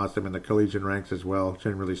has been awesome in the collegiate ranks as well,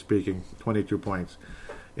 generally speaking. 22 points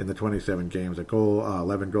in the 27 games. A goal,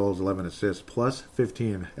 11 goals, 11 assists, plus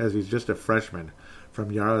 15 as he's just a freshman from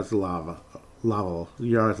Yaroslavl,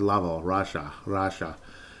 Russia.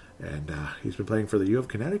 And he's been playing for the U of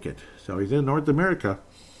Connecticut. So he's in North America.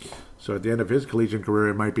 So at the end of his collegiate career,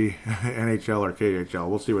 it might be NHL or KHL.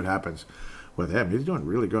 We'll see what happens with him. He's doing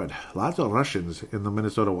really good. Lots of Russians in the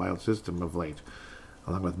Minnesota Wild system of late,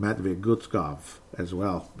 along with Matvey Guskov as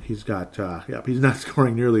well. He's got, he's not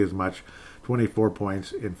scoring nearly as much. 24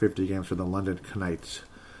 points in 50 games for the London Knights.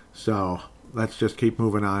 So let's just keep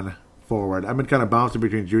moving on forward. I've been kind of bouncing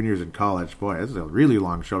between juniors and college. Boy, this is a really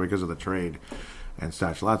long show because of the trade and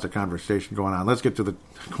such. Lots of conversation going on. Let's get to the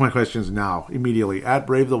questions now, immediately. At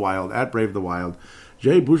Brave the Wild.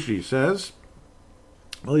 Jay Bushy says,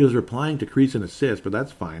 well, he was replying to Crease and assist, but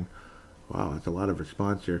that's fine. Wow, that's a lot of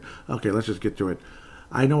response here. Okay, let's just get to it.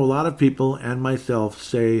 I know a lot of people and myself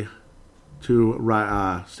say to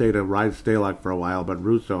ride Stalock for a while, but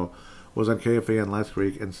Russo was on KFAN last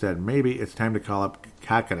week and said maybe it's time to call up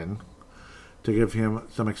Kakkonen to give him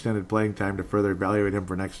some extended playing time to further evaluate him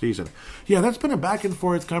for next season. Yeah, that's been a back and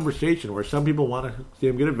forth conversation where some people want to see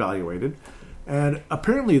him get evaluated, and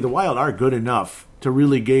apparently the Wild are good enough to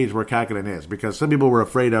really gauge where Kakkonen is, because some people were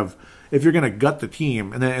afraid of, if you're going to gut the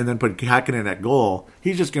team and then put Kakkonen at goal,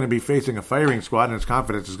 he's just going to be facing a firing squad and his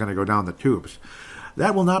confidence is going to go down the tubes.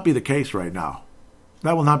 That will not be the case right now.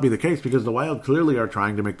 That will not be the case because the Wild clearly are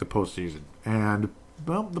trying to make the postseason. And,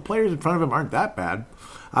 well, the players in front of him aren't that bad.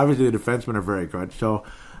 Obviously, the defensemen are very good. So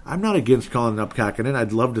I'm not against calling up Kakkonen.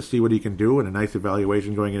 I'd love to see what he can do in a nice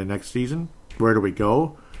evaluation going into next season. Where do we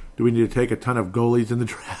go? Do we need to take a ton of goalies in the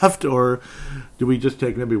draft? Or do we just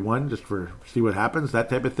take maybe one just for see what happens? That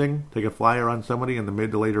type of thing? Take a flyer on somebody in the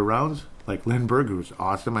mid to later rounds? Like Lindbergh, who's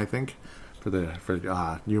awesome, I think, for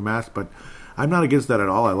UMass. But I'm not against that at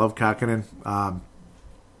all. I love Kakkonen.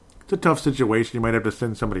 It's a tough situation. You might have to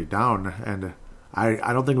send somebody down, and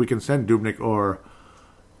I don't think we can send Dubnyk or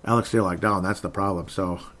Alex Stalock down. That's the problem.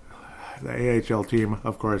 So the AHL team,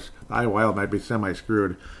 of course, the Iowa Wild might be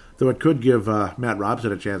semi-screwed, though it could give Matt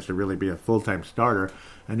Robson a chance to really be a full-time starter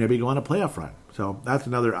and maybe go on a playoff run. So that's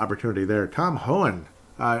another opportunity there. Tom Hohen,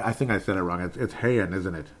 I think I said it wrong. It's Hayen,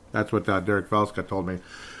 isn't it? That's what Derek Valska told me.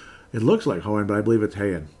 It looks like Hohen, but I believe it's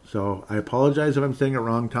Hayen. So I apologize if I'm saying it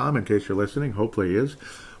wrong, Tom, in case you're listening. Hopefully he is.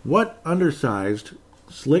 What undersized,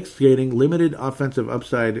 slick skating, limited offensive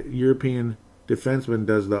upside European defenseman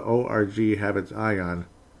does the ORG have its eye on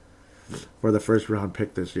for the first round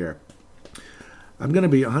pick this year? I'm going to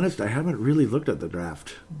be honest, I haven't really looked at the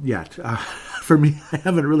draft yet. For me, I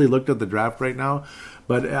haven't really looked at the draft right now.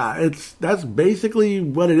 But that's basically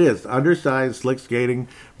what it is. Undersized, slick skating,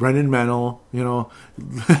 Brendan Mennel,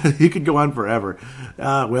 he could go on forever.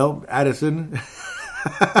 Addison.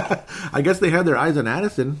 I guess they had their eyes on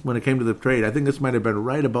Addison when it came to the trade. I think this might have been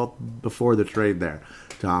right about before the trade there,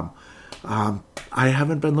 Tom. I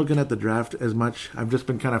haven't been looking at the draft as much. I've just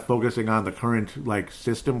been kind of focusing on the current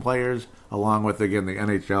system players along with, again, the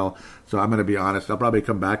NHL. So I'm going to be honest. I'll probably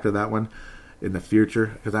come back to that one in the future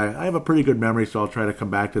because I have a pretty good memory, so I'll try to come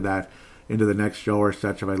back to that into the next show or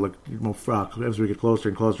such if I look as we get closer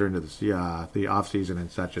and closer into the off season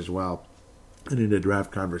and such as well, and into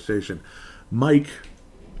draft conversation. Mike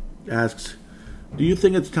asks, do you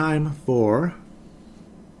think it's time for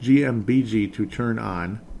GMBG to turn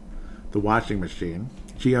on the washing machine?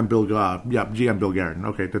 GM Bill Guerin.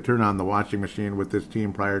 Okay, to turn on the washing machine with this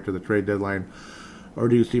team prior to the trade deadline, or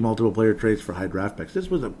do you see multiple player trades for high draft picks? This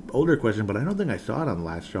was an older question, but I don't think I saw it on the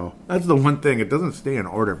last show. That's the one thing. It doesn't stay in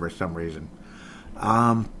order for some reason.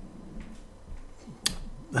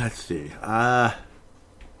 Let's see.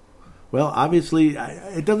 Well, obviously,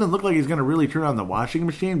 it doesn't look like he's going to really turn on the washing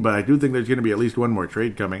machine, but I do think there's going to be at least one more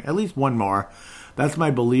trade coming. At least one more. That's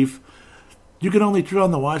my belief. You can only turn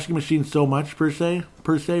on the washing machine so much, per se,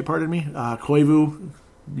 Koivu,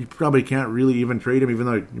 you probably can't really even trade him, even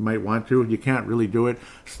though you might want to. You can't really do it.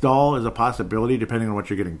 Stahl is a possibility, depending on what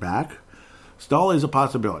you're getting back. Stahl is a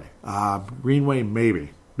possibility. Greenway,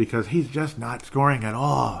 maybe, because he's just not scoring at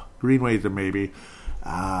all. Greenway's a maybe.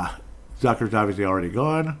 Zucker's obviously already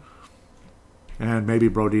gone. And maybe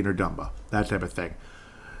Brodin or Dumba, that type of thing.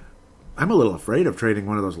 I'm a little afraid of trading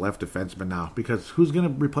one of those left defensemen now, because who's going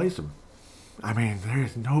to replace him? I mean,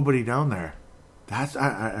 there's nobody down there.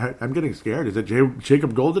 I'm getting scared. Is it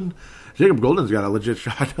Jacob Golden? Jacob Golden's got a legit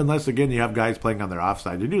shot, unless, again, you have guys playing on their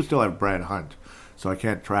offside. You do still have Brad Hunt, so I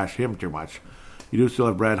can't trash him too much. You do still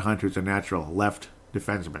have Brad Hunt, who's a natural left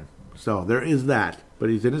defenseman. So there is that. But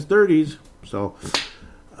he's in his 30s, so,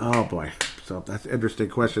 oh boy. So that's an interesting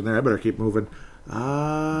question there. I better keep moving.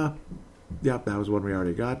 Yep, that was one we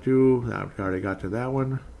already got to. We already got to that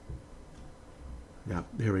one. Yep,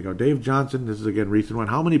 here we go. Dave Johnson, this is again a recent one.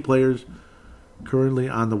 How many players currently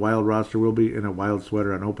on the Wild roster will be in a Wild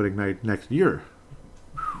sweater on opening night next year?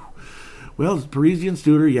 Well, Parisian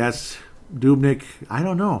Studer, yes. Dubnyk, I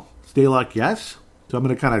don't know. Stalock, yes. So I'm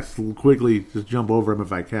going to kind of quickly just jump over them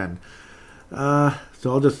if I can.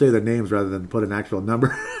 So I'll just say the names rather than put an actual number.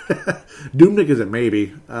 Dubnyk is a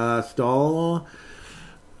maybe. Stahl,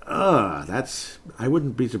 I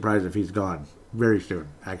wouldn't be surprised if he's gone very soon,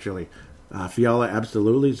 actually. Fiala,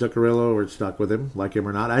 absolutely. Zuccarello, we're stuck with him, like him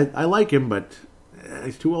or not. I like him, but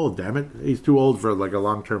he's too old, damn it. He's too old for like a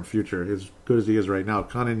long-term future, as good as he is right now.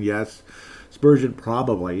 Cunnin, yes. Spurgeon,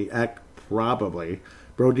 probably. Eck, probably.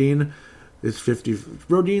 Brodin is 50.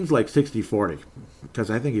 Brodin's like 60-40, because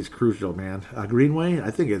I think he's crucial, man. Greenway,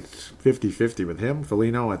 I think it's 50-50 with him.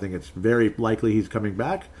 Foligno, I think it's very likely he's coming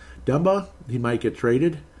back. Dumba, he might get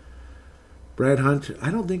traded. Brad Hunt, I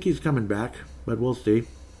don't think he's coming back, but we'll see.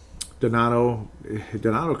 Donato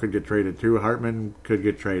could get traded too. Hartman could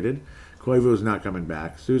get traded. Koivu's not coming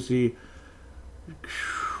back. Susi,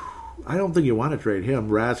 I don't think you want to trade him.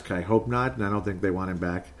 Rask, I hope not, and I don't think they want him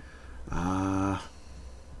back.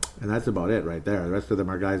 And that's about it right there. The rest of them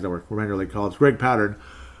are guys that were regularly called. Greg Pattern,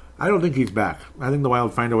 I don't think he's back. I think the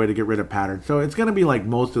Wild find a way to get rid of Pattern. So it's going to be like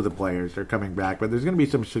most of the players are coming back, but there's going to be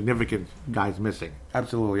some significant guys missing.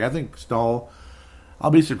 Absolutely. I think Stahl,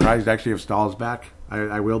 I'll be surprised actually if Stahl's back.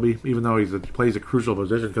 I will be, even though he plays a crucial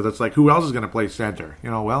position, because it's like, who else is going to play center?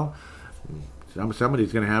 Well,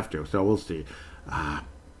 somebody's going to have to, so we'll see.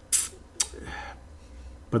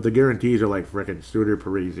 But the guarantees are like frickin' Studer,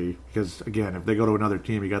 Parisi, because, again, if they go to another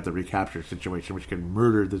team, you got the recapture situation, which can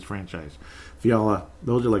murder this franchise. Fiala,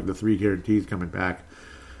 those are like the three guarantees coming back.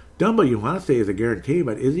 Dumba, you want to say is a guarantee,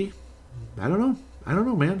 but is he? I don't know,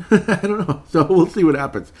 man. I don't know. So we'll see what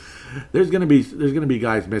happens. There's gonna be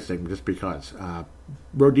guys missing just because.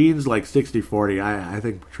 Brodin's like 60-40. I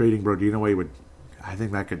think trading Brodin away I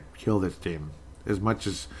think that could kill this team. As much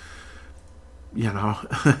as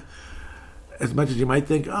as much as you might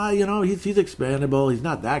think, he's expandable. He's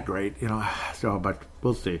not that great, So, but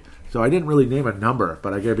we'll see. So I didn't really name a number,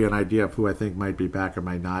 but I gave you an idea of who I think might be back or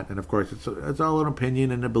might not. And of course, it's all an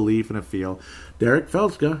opinion and a belief and a feel. Derek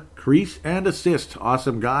Felska, crease and assist,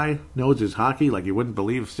 awesome guy, knows his hockey like you wouldn't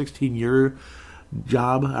believe. 16-year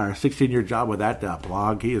job with that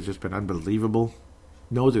blog. He has just been unbelievable.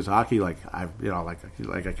 Knows his hockey like I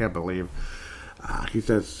can't believe. He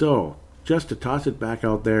says, so just to toss it back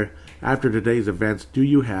out there. After today's events, do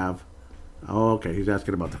you have... Oh, okay, he's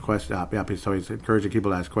asking about the question. So he's encouraging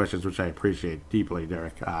people to ask questions, which I appreciate deeply,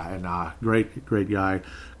 Derek. Great guy.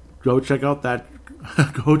 Go check out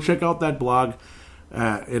that blog.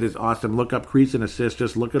 It is awesome. Look up Crease and Assist.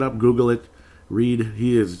 Just look it up, Google it, read.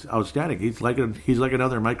 He is outstanding. He's like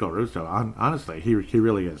another Michael Russo. Honestly, he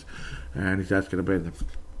really is. And he's asking about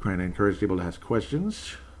trying to encourage people to ask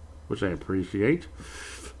questions, which I appreciate.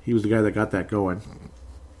 He was the guy that got that going.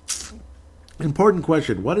 Important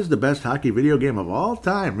question. What is the best hockey video game of all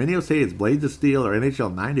time? Many will say it's Blades of Steel or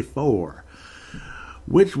NHL 94.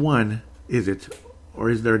 Which one is it,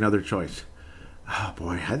 or is there another choice? Oh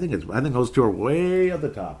boy, I think those two are way at the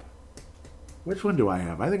top. Which one do I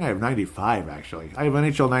have? I think I have 95 actually. I have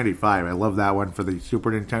NHL 95. I love that one for the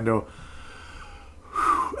Super Nintendo.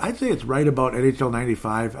 I'd say it's right about NHL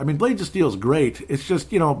 95. I mean, Blades of Steel is great. It's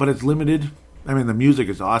just, but it's limited. I mean, the music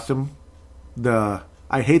is awesome.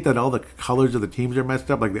 I hate that all the colors of the teams are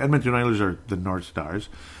messed up. Like the Edmonton Oilers are the North Stars.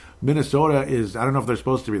 Minnesota is, I don't know if they're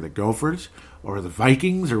supposed to be the Gophers or the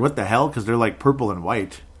Vikings or what the hell, because they're like purple and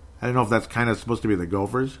white. I don't know if that's kind of supposed to be the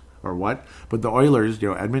Gophers or what. But the Oilers,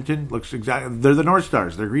 Edmonton looks exactly, they're the North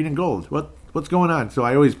Stars. They're green and gold. What's going on? So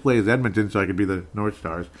I always play as Edmonton so I could be the North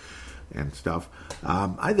Stars and stuff.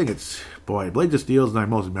 I think Blades of Steel is my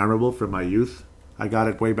most memorable from my youth. I got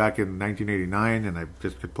it way back in 1989, and I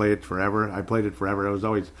just could play it forever. I played it forever.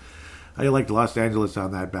 I liked Los Angeles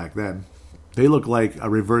on that back then. They look like a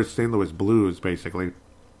reverse St. Louis Blues, basically.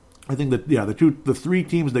 I think that, the three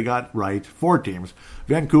teams they got right, four teams.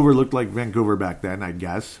 Vancouver looked like Vancouver back then, I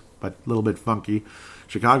guess, but a little bit funky.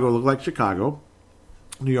 Chicago looked like Chicago.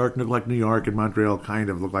 New York looked like New York, and Montreal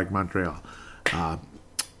kind of looked like Montreal.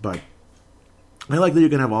 But I like that you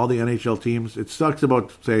can have all the NHL teams. It sucks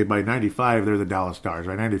about, say, by 95, they're the Dallas Stars.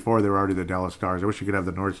 By 94, they were already the Dallas Stars. I wish you could have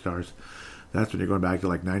the North Stars. That's when you're going back to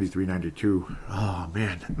like 93, 92. Oh,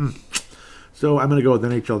 man. So I'm going to go with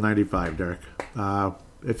NHL 95, Derek.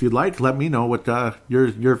 If you'd like, let me know what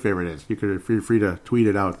your favorite is. You could feel free to tweet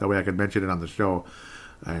it out. That way I can mention it on the show.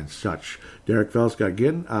 and such. Derek Velska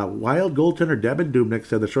again. Wild goaltender Devin Dubnyk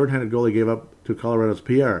said the shorthanded goal he gave up to Colorado's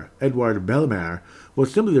Pierre-Edouard Bellemare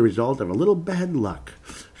was simply the result of a little bad luck.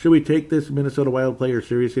 Should we take this Minnesota Wild player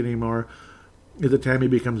seriously anymore? Is it time he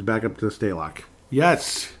becomes back up to Stalock?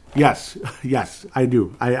 Yes, I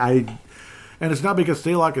do. I and it's not because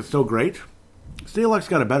Stalock is so great. Stalock's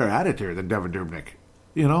got a better attitude than Devin Dubnyk.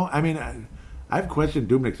 You know, I mean, I've questioned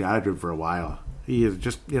Dubnyk's attitude for a while. He is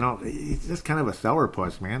just, he's just kind of a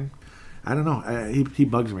sourpuss, man. I don't know. He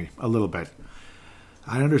bugs me a little bit.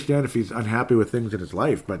 I understand if he's unhappy with things in his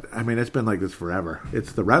life, but, I mean, it's been like this forever.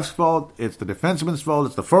 It's the ref's fault, it's the defenseman's fault,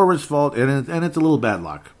 it's the forward's fault, and it's a little bad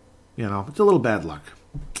luck. It's a little bad luck.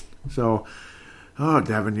 So,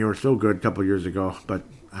 Devin, you were so good a couple years ago, but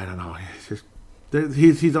I don't know.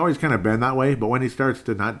 He's always kind of been that way, but when he starts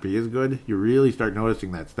to not be as good, you really start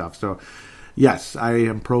noticing that stuff. So, yes, I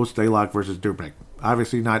am pro Stalock versus Dubnyk.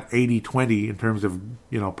 Obviously not 80-20 in terms of,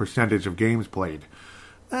 percentage of games played.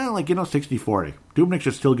 60-40. Dubnyk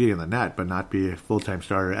should still get in the net, but not be a full-time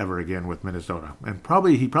starter ever again with Minnesota. And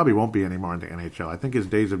he probably won't be anymore in the NHL. I think his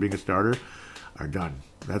days of being a starter are done.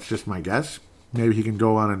 That's just my guess. Maybe he can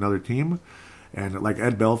go on another team. And like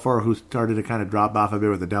Ed Belfour, who started to kind of drop off a bit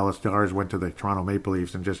with the Dallas Stars, went to the Toronto Maple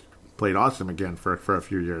Leafs and just played awesome again for a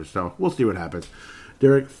few years. So we'll see what happens.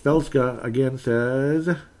 Derek Felska again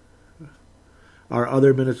says, are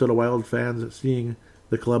other Minnesota Wild fans seeing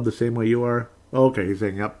the club the same way you are? Okay, he's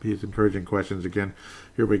saying, yep, he's encouraging questions again.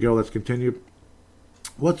 Here we go, let's continue.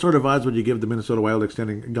 What sort of odds would you give the Minnesota Wild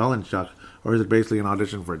extending Galinchuk, or is it basically an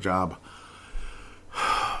audition for a job?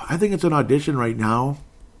 I think it's an audition right now.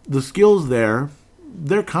 The skills there,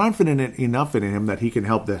 they're confident enough in him that he can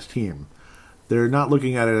help this team. They're not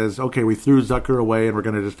looking at it as, okay, we threw Zucker away and we're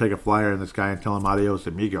going to just take a flyer on this guy and tell him adios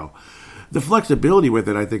amigo. The flexibility with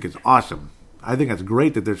it, I think, is awesome. I think it's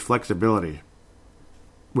great that there's flexibility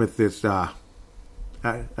with this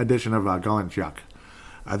addition of Galinchuk.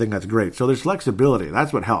 I think that's great. So there's flexibility.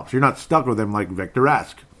 That's what helps. You're not stuck with him like Victor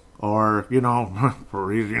Esk or,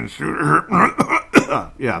 Parisian Shooter.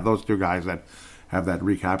 Yeah, those two guys that have that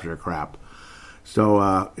recapture crap.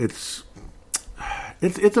 So it's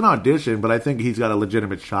an audition, but I think he's got a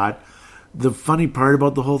legitimate shot. The funny part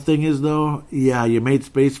about the whole thing is, though, you made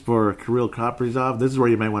space for Kirill Kaprizov. This is where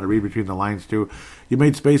you might want to read between the lines, too. You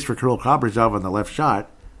made space for Kirill Kaprizov on the left shot,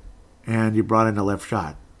 and you brought in the left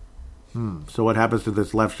shot. So what happens to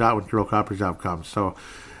this left shot when Kirill Kaprizov comes? So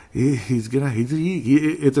it's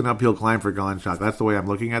an uphill climb for Galinchuk. That's the way I'm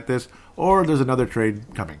looking at this. Or there's another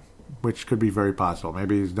trade coming, which could be very possible.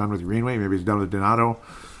 Maybe he's done with Greenway. Maybe he's done with Donato.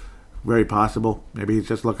 Very possible. Maybe he's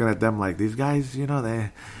just looking at them like, these guys,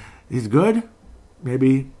 he's good.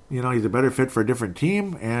 Maybe, he's a better fit for a different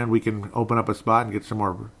team, and we can open up a spot and get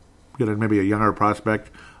maybe a younger prospect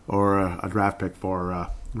or a draft pick for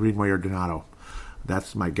Greenway or Donato.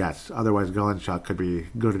 That's my guess. Otherwise, Galinchuk could be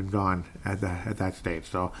good and gone at that stage.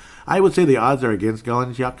 So I would say the odds are against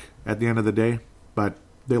Galinchuk at the end of the day, but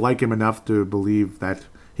they like him enough to believe that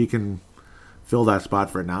he can fill that spot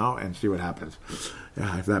for now and see what happens.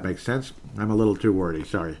 If that makes sense. I'm a little too wordy.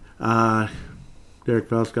 Sorry. Derek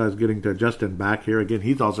Felska is getting to Justin Back here. Again,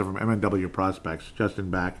 he's also from MNW Prospects.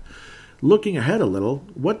 Justin Back. Looking ahead a little,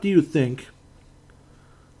 what do you think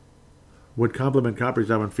would complement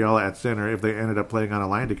Kaprizov and Fiala at center if they ended up playing on a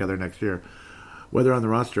line together next year, whether on the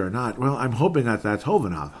roster or not? Well, I'm hoping that's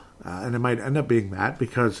Khovanov. And it might end up being that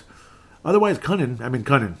because otherwise Cunnin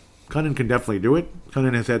can definitely do it.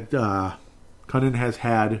 Cunnin has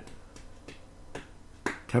had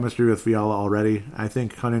chemistry with Fiala already. I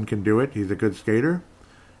think Cunnin can do it. He's a good skater,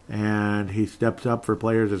 and he steps up for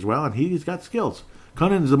players as well, and he's got skills.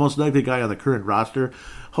 Cunnin's the most likely guy on the current roster.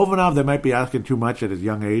 Khovanov, they might be asking too much at his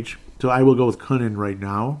young age, so I will go with Cunnin right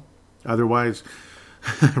now. Otherwise,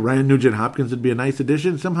 Ryan Nugent-Hopkins would be a nice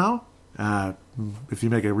addition somehow. If you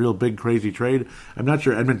make a real big, crazy trade. I'm not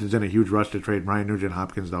sure Edmonton's in a huge rush to trade Ryan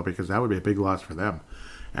Nugent-Hopkins, though, because that would be a big loss for them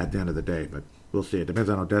at the end of the day, but we'll see. It depends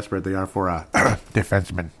on how desperate they are for a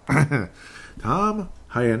defenseman. Tom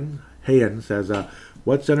Hayen says,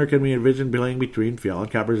 what center can we envision playing between Fiala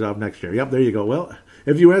and Kaprizov next year? Yep, there you go. Well,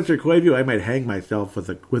 if you answer Quayview, I might hang myself with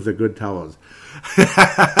the good towels.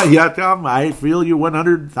 Yeah, Tom, I feel you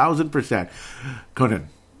 100,000%. Cunnin.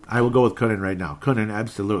 I will go with Cunnin right now. Cunnin,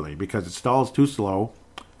 absolutely, because Stahl's too slow.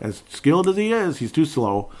 As skilled as he is, he's too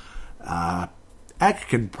slow. Ek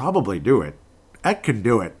can probably do it. Ek can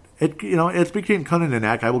do it. It's between Cunnin and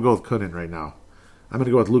Ek. I will go with Cunnin right now. I'm going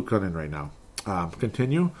to go with Luke Cunnin right now.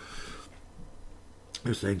 Continue.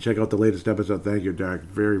 They're saying, check out the latest episode. Thank you, Derek,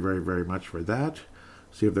 very, very, very much for that.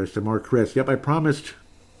 See if there's some more. Chris. Yep, I promised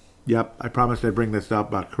I'd bring this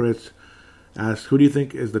up. Chris asks, who do you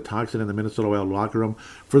think is the toxin in the Minnesota Wild locker room?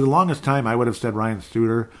 For the longest time, I would have said Ryan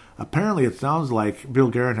Suter. Apparently, it sounds like Bill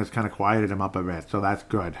Guerin has kind of quieted him up a bit, so that's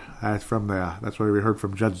good. That's what we heard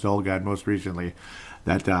from Judd Zulgad most recently,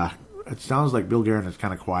 that it sounds like Bill Guerin has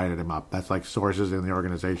kind of quieted him up. That's like sources in the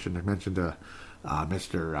organization. I mentioned to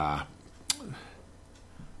Mr.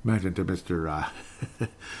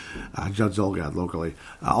 Judd Zulgad locally.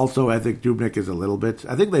 Also, I think Dubnyk is a little bit.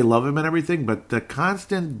 I think they love him and everything, but the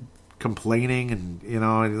constant complaining and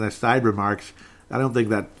and the side remarks, I don't think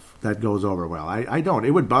that goes over well. I don't.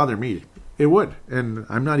 It would bother me. It would, and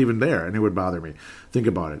I'm not even there, and it would bother me. Think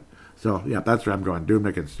about it. So yeah, that's where I'm going.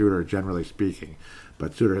 Dubnyk and Suter, generally speaking,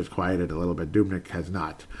 but Suter has quieted a little bit. Dubnyk has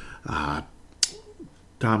not.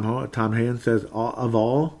 Tom Haynes says, of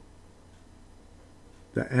all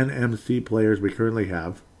the NMC players we currently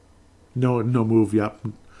have, no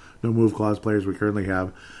move clause players we currently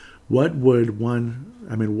have, which one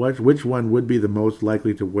would be the most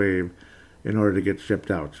likely to waive in order to get shipped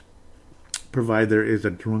out? Provide there is a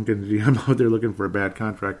drunken GM out there looking for a bad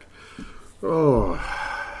contract. Oh,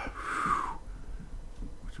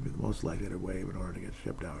 which would be the most likely to waive in order to get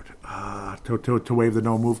shipped out? To waive the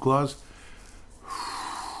no move clause?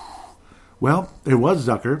 Well, it was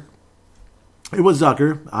Zucker.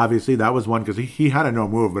 Obviously. That was one because he had a no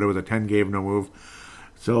move, but it was a 10-game no move.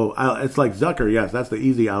 So it's like Zucker, yes, that's the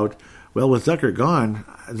easy out. Well, with Zucker gone,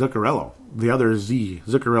 Zuccarello. The other is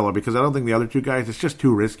Zuccarello, because I don't think the other two guys, it's just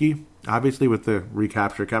too risky. Obviously, with the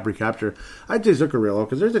cap recapture, I'd say Zuccarello,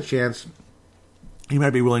 because there's a chance he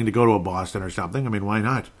might be willing to go to a Boston or something. I mean, why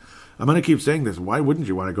not? I'm going to keep saying this. Why wouldn't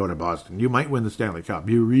you want to go to Boston? You might win the Stanley Cup.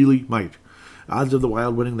 You really might. Odds of the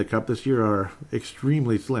Wild winning the Cup this year are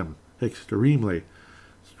extremely slim. Extremely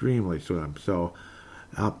slim. So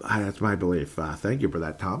that's my belief. Thank you for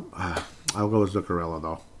that, Tom. I'll go with Zuccarello,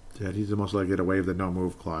 though. He's the most likely to waive the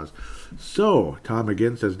no-move clause. So, Tom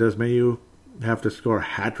again says, does Mayu have to score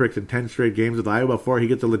hat tricks in 10 straight games with Iowa before he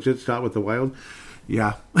gets a legit shot with the Wild?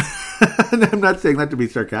 Yeah. And I'm not saying that to be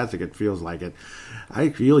sarcastic. It feels like it. I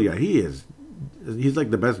feel you. He's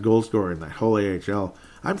like the best goal scorer in the whole AHL.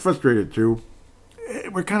 I'm frustrated, too.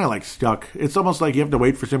 We're kind of like stuck. It's almost like you have to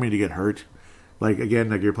wait for somebody to get hurt. Like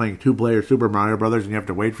you're playing two-player Super Mario Brothers and you have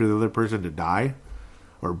to wait for the other person to die.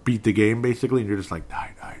 Or beat the game, basically, and you're just like,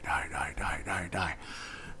 die.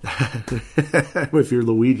 If you're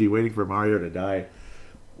Luigi waiting for Mario to die.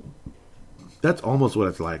 That's almost what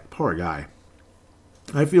it's like. Poor guy.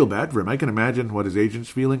 I feel bad for him. I can imagine what his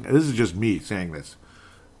agent's feeling. This is just me saying this.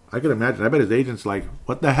 I can imagine. I bet his agent's like,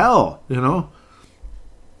 what the hell?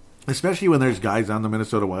 Especially when there's guys on the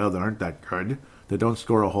Minnesota Wild that aren't that good, that don't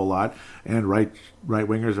score a whole lot, and right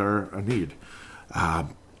wingers are a need.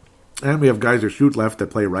 And we have guys who shoot left that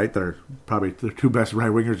play right that are probably the two best right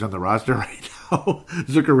wingers on the roster right now.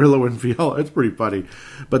 Zuccarello and Fiala. It's pretty funny.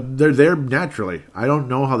 But they're there naturally. I don't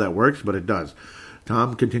know how that works, but it does.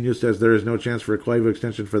 Tom continues, says there is no chance for a Koivu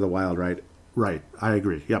extension for the Wild, right? Right. I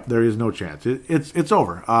agree. Yep, there is no chance. It's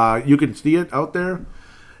over. You can see it out there.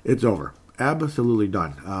 It's over. Absolutely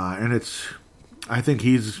done. And I think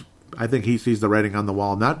he sees the writing on the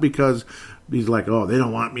wall, not because he's like, oh, they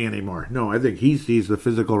don't want me anymore. No, I think he sees the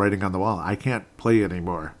physical writing on the wall. I can't play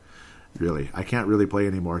anymore, really. I can't really play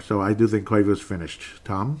anymore. So I do think Koivu's finished.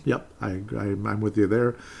 Tom? Yep, I'm with you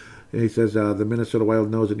there. And he says the Minnesota Wild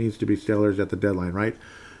knows it needs to be Stellers at the deadline, right?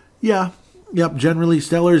 Yeah. Yep, generally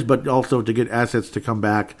Stellers, but also to get assets to come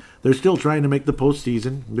back. They're still trying to make the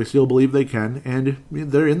postseason. They still believe they can, and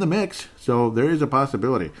they're in the mix, so there is a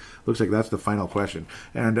possibility. Looks like that's the final question.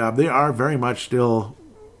 And they are very much still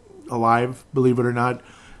alive, believe it or not.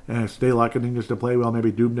 Stalock continues to play well.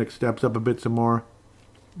 Maybe Dubnyk steps up a bit some more.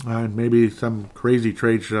 And maybe some crazy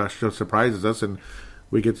trade surprises us, and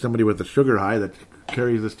we get somebody with a sugar high that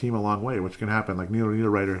carries this team a long way, which can happen, like Nino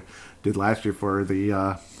Niederreiter did last year for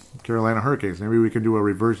the Carolina Hurricanes. Maybe we can do a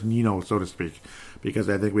reverse Nino, so to speak, because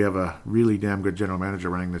I think we have a really damn good general manager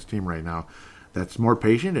running this team right now that's more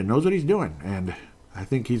patient and knows what he's doing. And I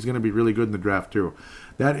think he's going to be really good in the draft, too.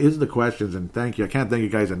 That is the questions, and thank you. I can't thank you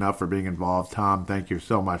guys enough for being involved. Tom, thank you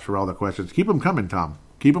so much for all the questions. Keep them coming, Tom.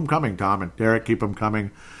 Keep them coming, Tom. And Derek, keep them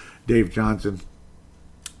coming. Dave Johnson,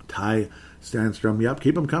 Ty Stanstrom. Yep,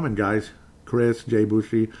 keep them coming, guys. Chris, Jay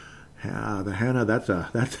Bushy, the Hannah, that's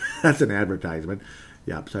an advertisement.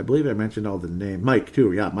 Yep, so I believe I mentioned all the names. Mike,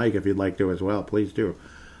 too. Yeah, Mike, if you'd like to as well, please do.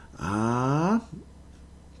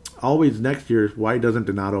 Always next year, why doesn't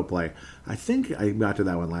Donato play? I think I got to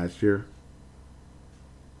that one last year.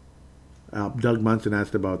 Doug Munson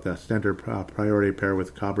asked about the center priority pair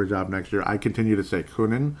with Kaprizov next year. I continue to say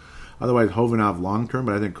Kunin. Otherwise, Hovanov long-term,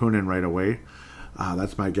 but I think Kunin right away.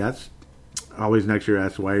 That's my guess. Always next year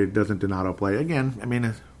asks why doesn't Donato play again. I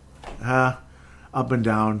mean, up and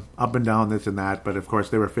down, this and that. But of course,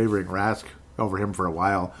 they were favoring Rask over him for a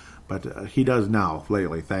while. But he does now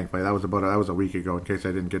lately, thankfully. That was a week ago. In case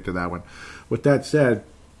I didn't get to that one. With that said,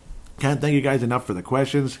 can't thank you guys enough for the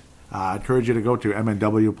questions. I encourage you to go to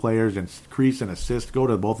MNW Players and Crease and Assist. Go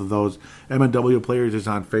to both of those. MNW Players is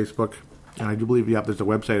on Facebook. And I do believe, there's a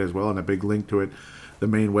website as well and a big link to it, the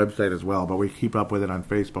main website as well. But we keep up with it on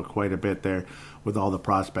Facebook quite a bit there with all the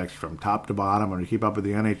prospects from top to bottom. And we keep up with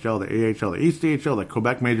the NHL, the AHL, the ECHL, the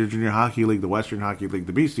Quebec Major Junior Hockey League, the Western Hockey League,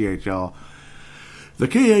 the BCHL, the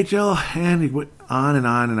KHL, and on and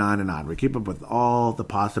on and on and on. We keep up with all the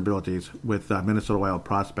possibilities with Minnesota Wild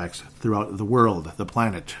prospects throughout the world, the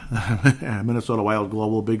planet. Minnesota Wild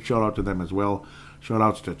Global, big shout out to them as well. Shout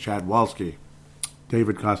outs to Chad Walski,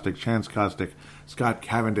 David Kostick, Chance Kostick, Scott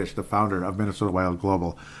Cavendish, the founder of Minnesota Wild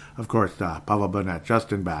Global. Of course, Pavel Burnett,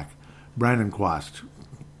 Justin Back, Brandon Quast,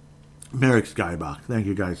 Merrick Skybach. Thank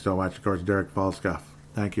you guys so much. Of course, Derek Falska.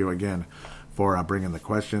 Thank you again for bringing the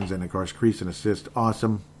questions. And, of course, Crease and Assist,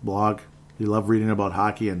 awesome blog. You love reading about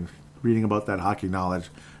hockey and reading about that hockey knowledge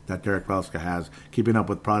that Derek Falska has. Keeping up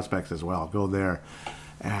with prospects as well. Go there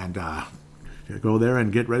and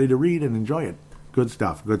get ready to read and enjoy it. Good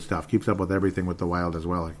stuff. Keeps up with everything with the Wild as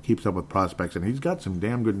well. Keeps up with prospects, and he's got some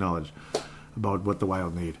damn good knowledge about what the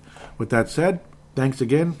Wild need. With that said, thanks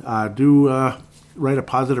again. Do write a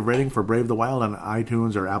positive rating for Brave the Wild on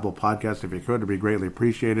iTunes or Apple Podcasts if you could. It'd be greatly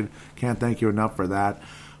appreciated. Can't thank you enough for that.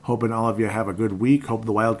 Hoping all of you have a good week. Hope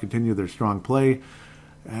the Wild continue their strong play.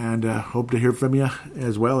 And hope to hear from you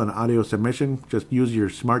as well. An audio submission. Just use your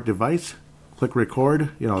smart device. Click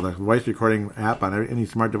record, the voice recording app on any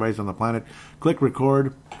smart device on the planet. Click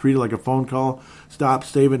record, treat it like a phone call. Stop,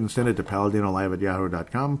 save it, and send it to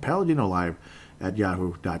PaladinoLive@yahoo.com.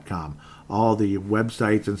 PaladinoLive@yahoo.com. All the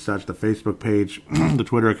websites and such, the Facebook page, the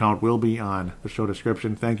Twitter account will be on the show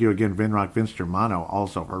description. Thank you again, Vince Germano,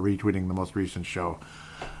 also for retweeting the most recent show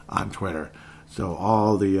on Twitter. So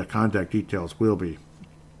all the contact details will be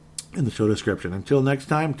in the show description. Until next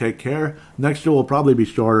time, take care. Next show will probably be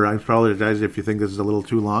shorter. I apologize if you think this is a little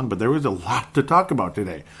too long, but there was a lot to talk about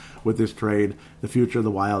today with this trade, the future of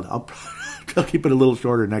the Wild. I'll keep it a little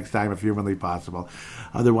shorter next time if humanly possible.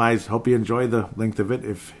 Otherwise, hope you enjoy the length of it.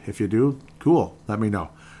 If you do, cool. Let me know.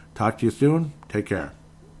 Talk to you soon. Take care.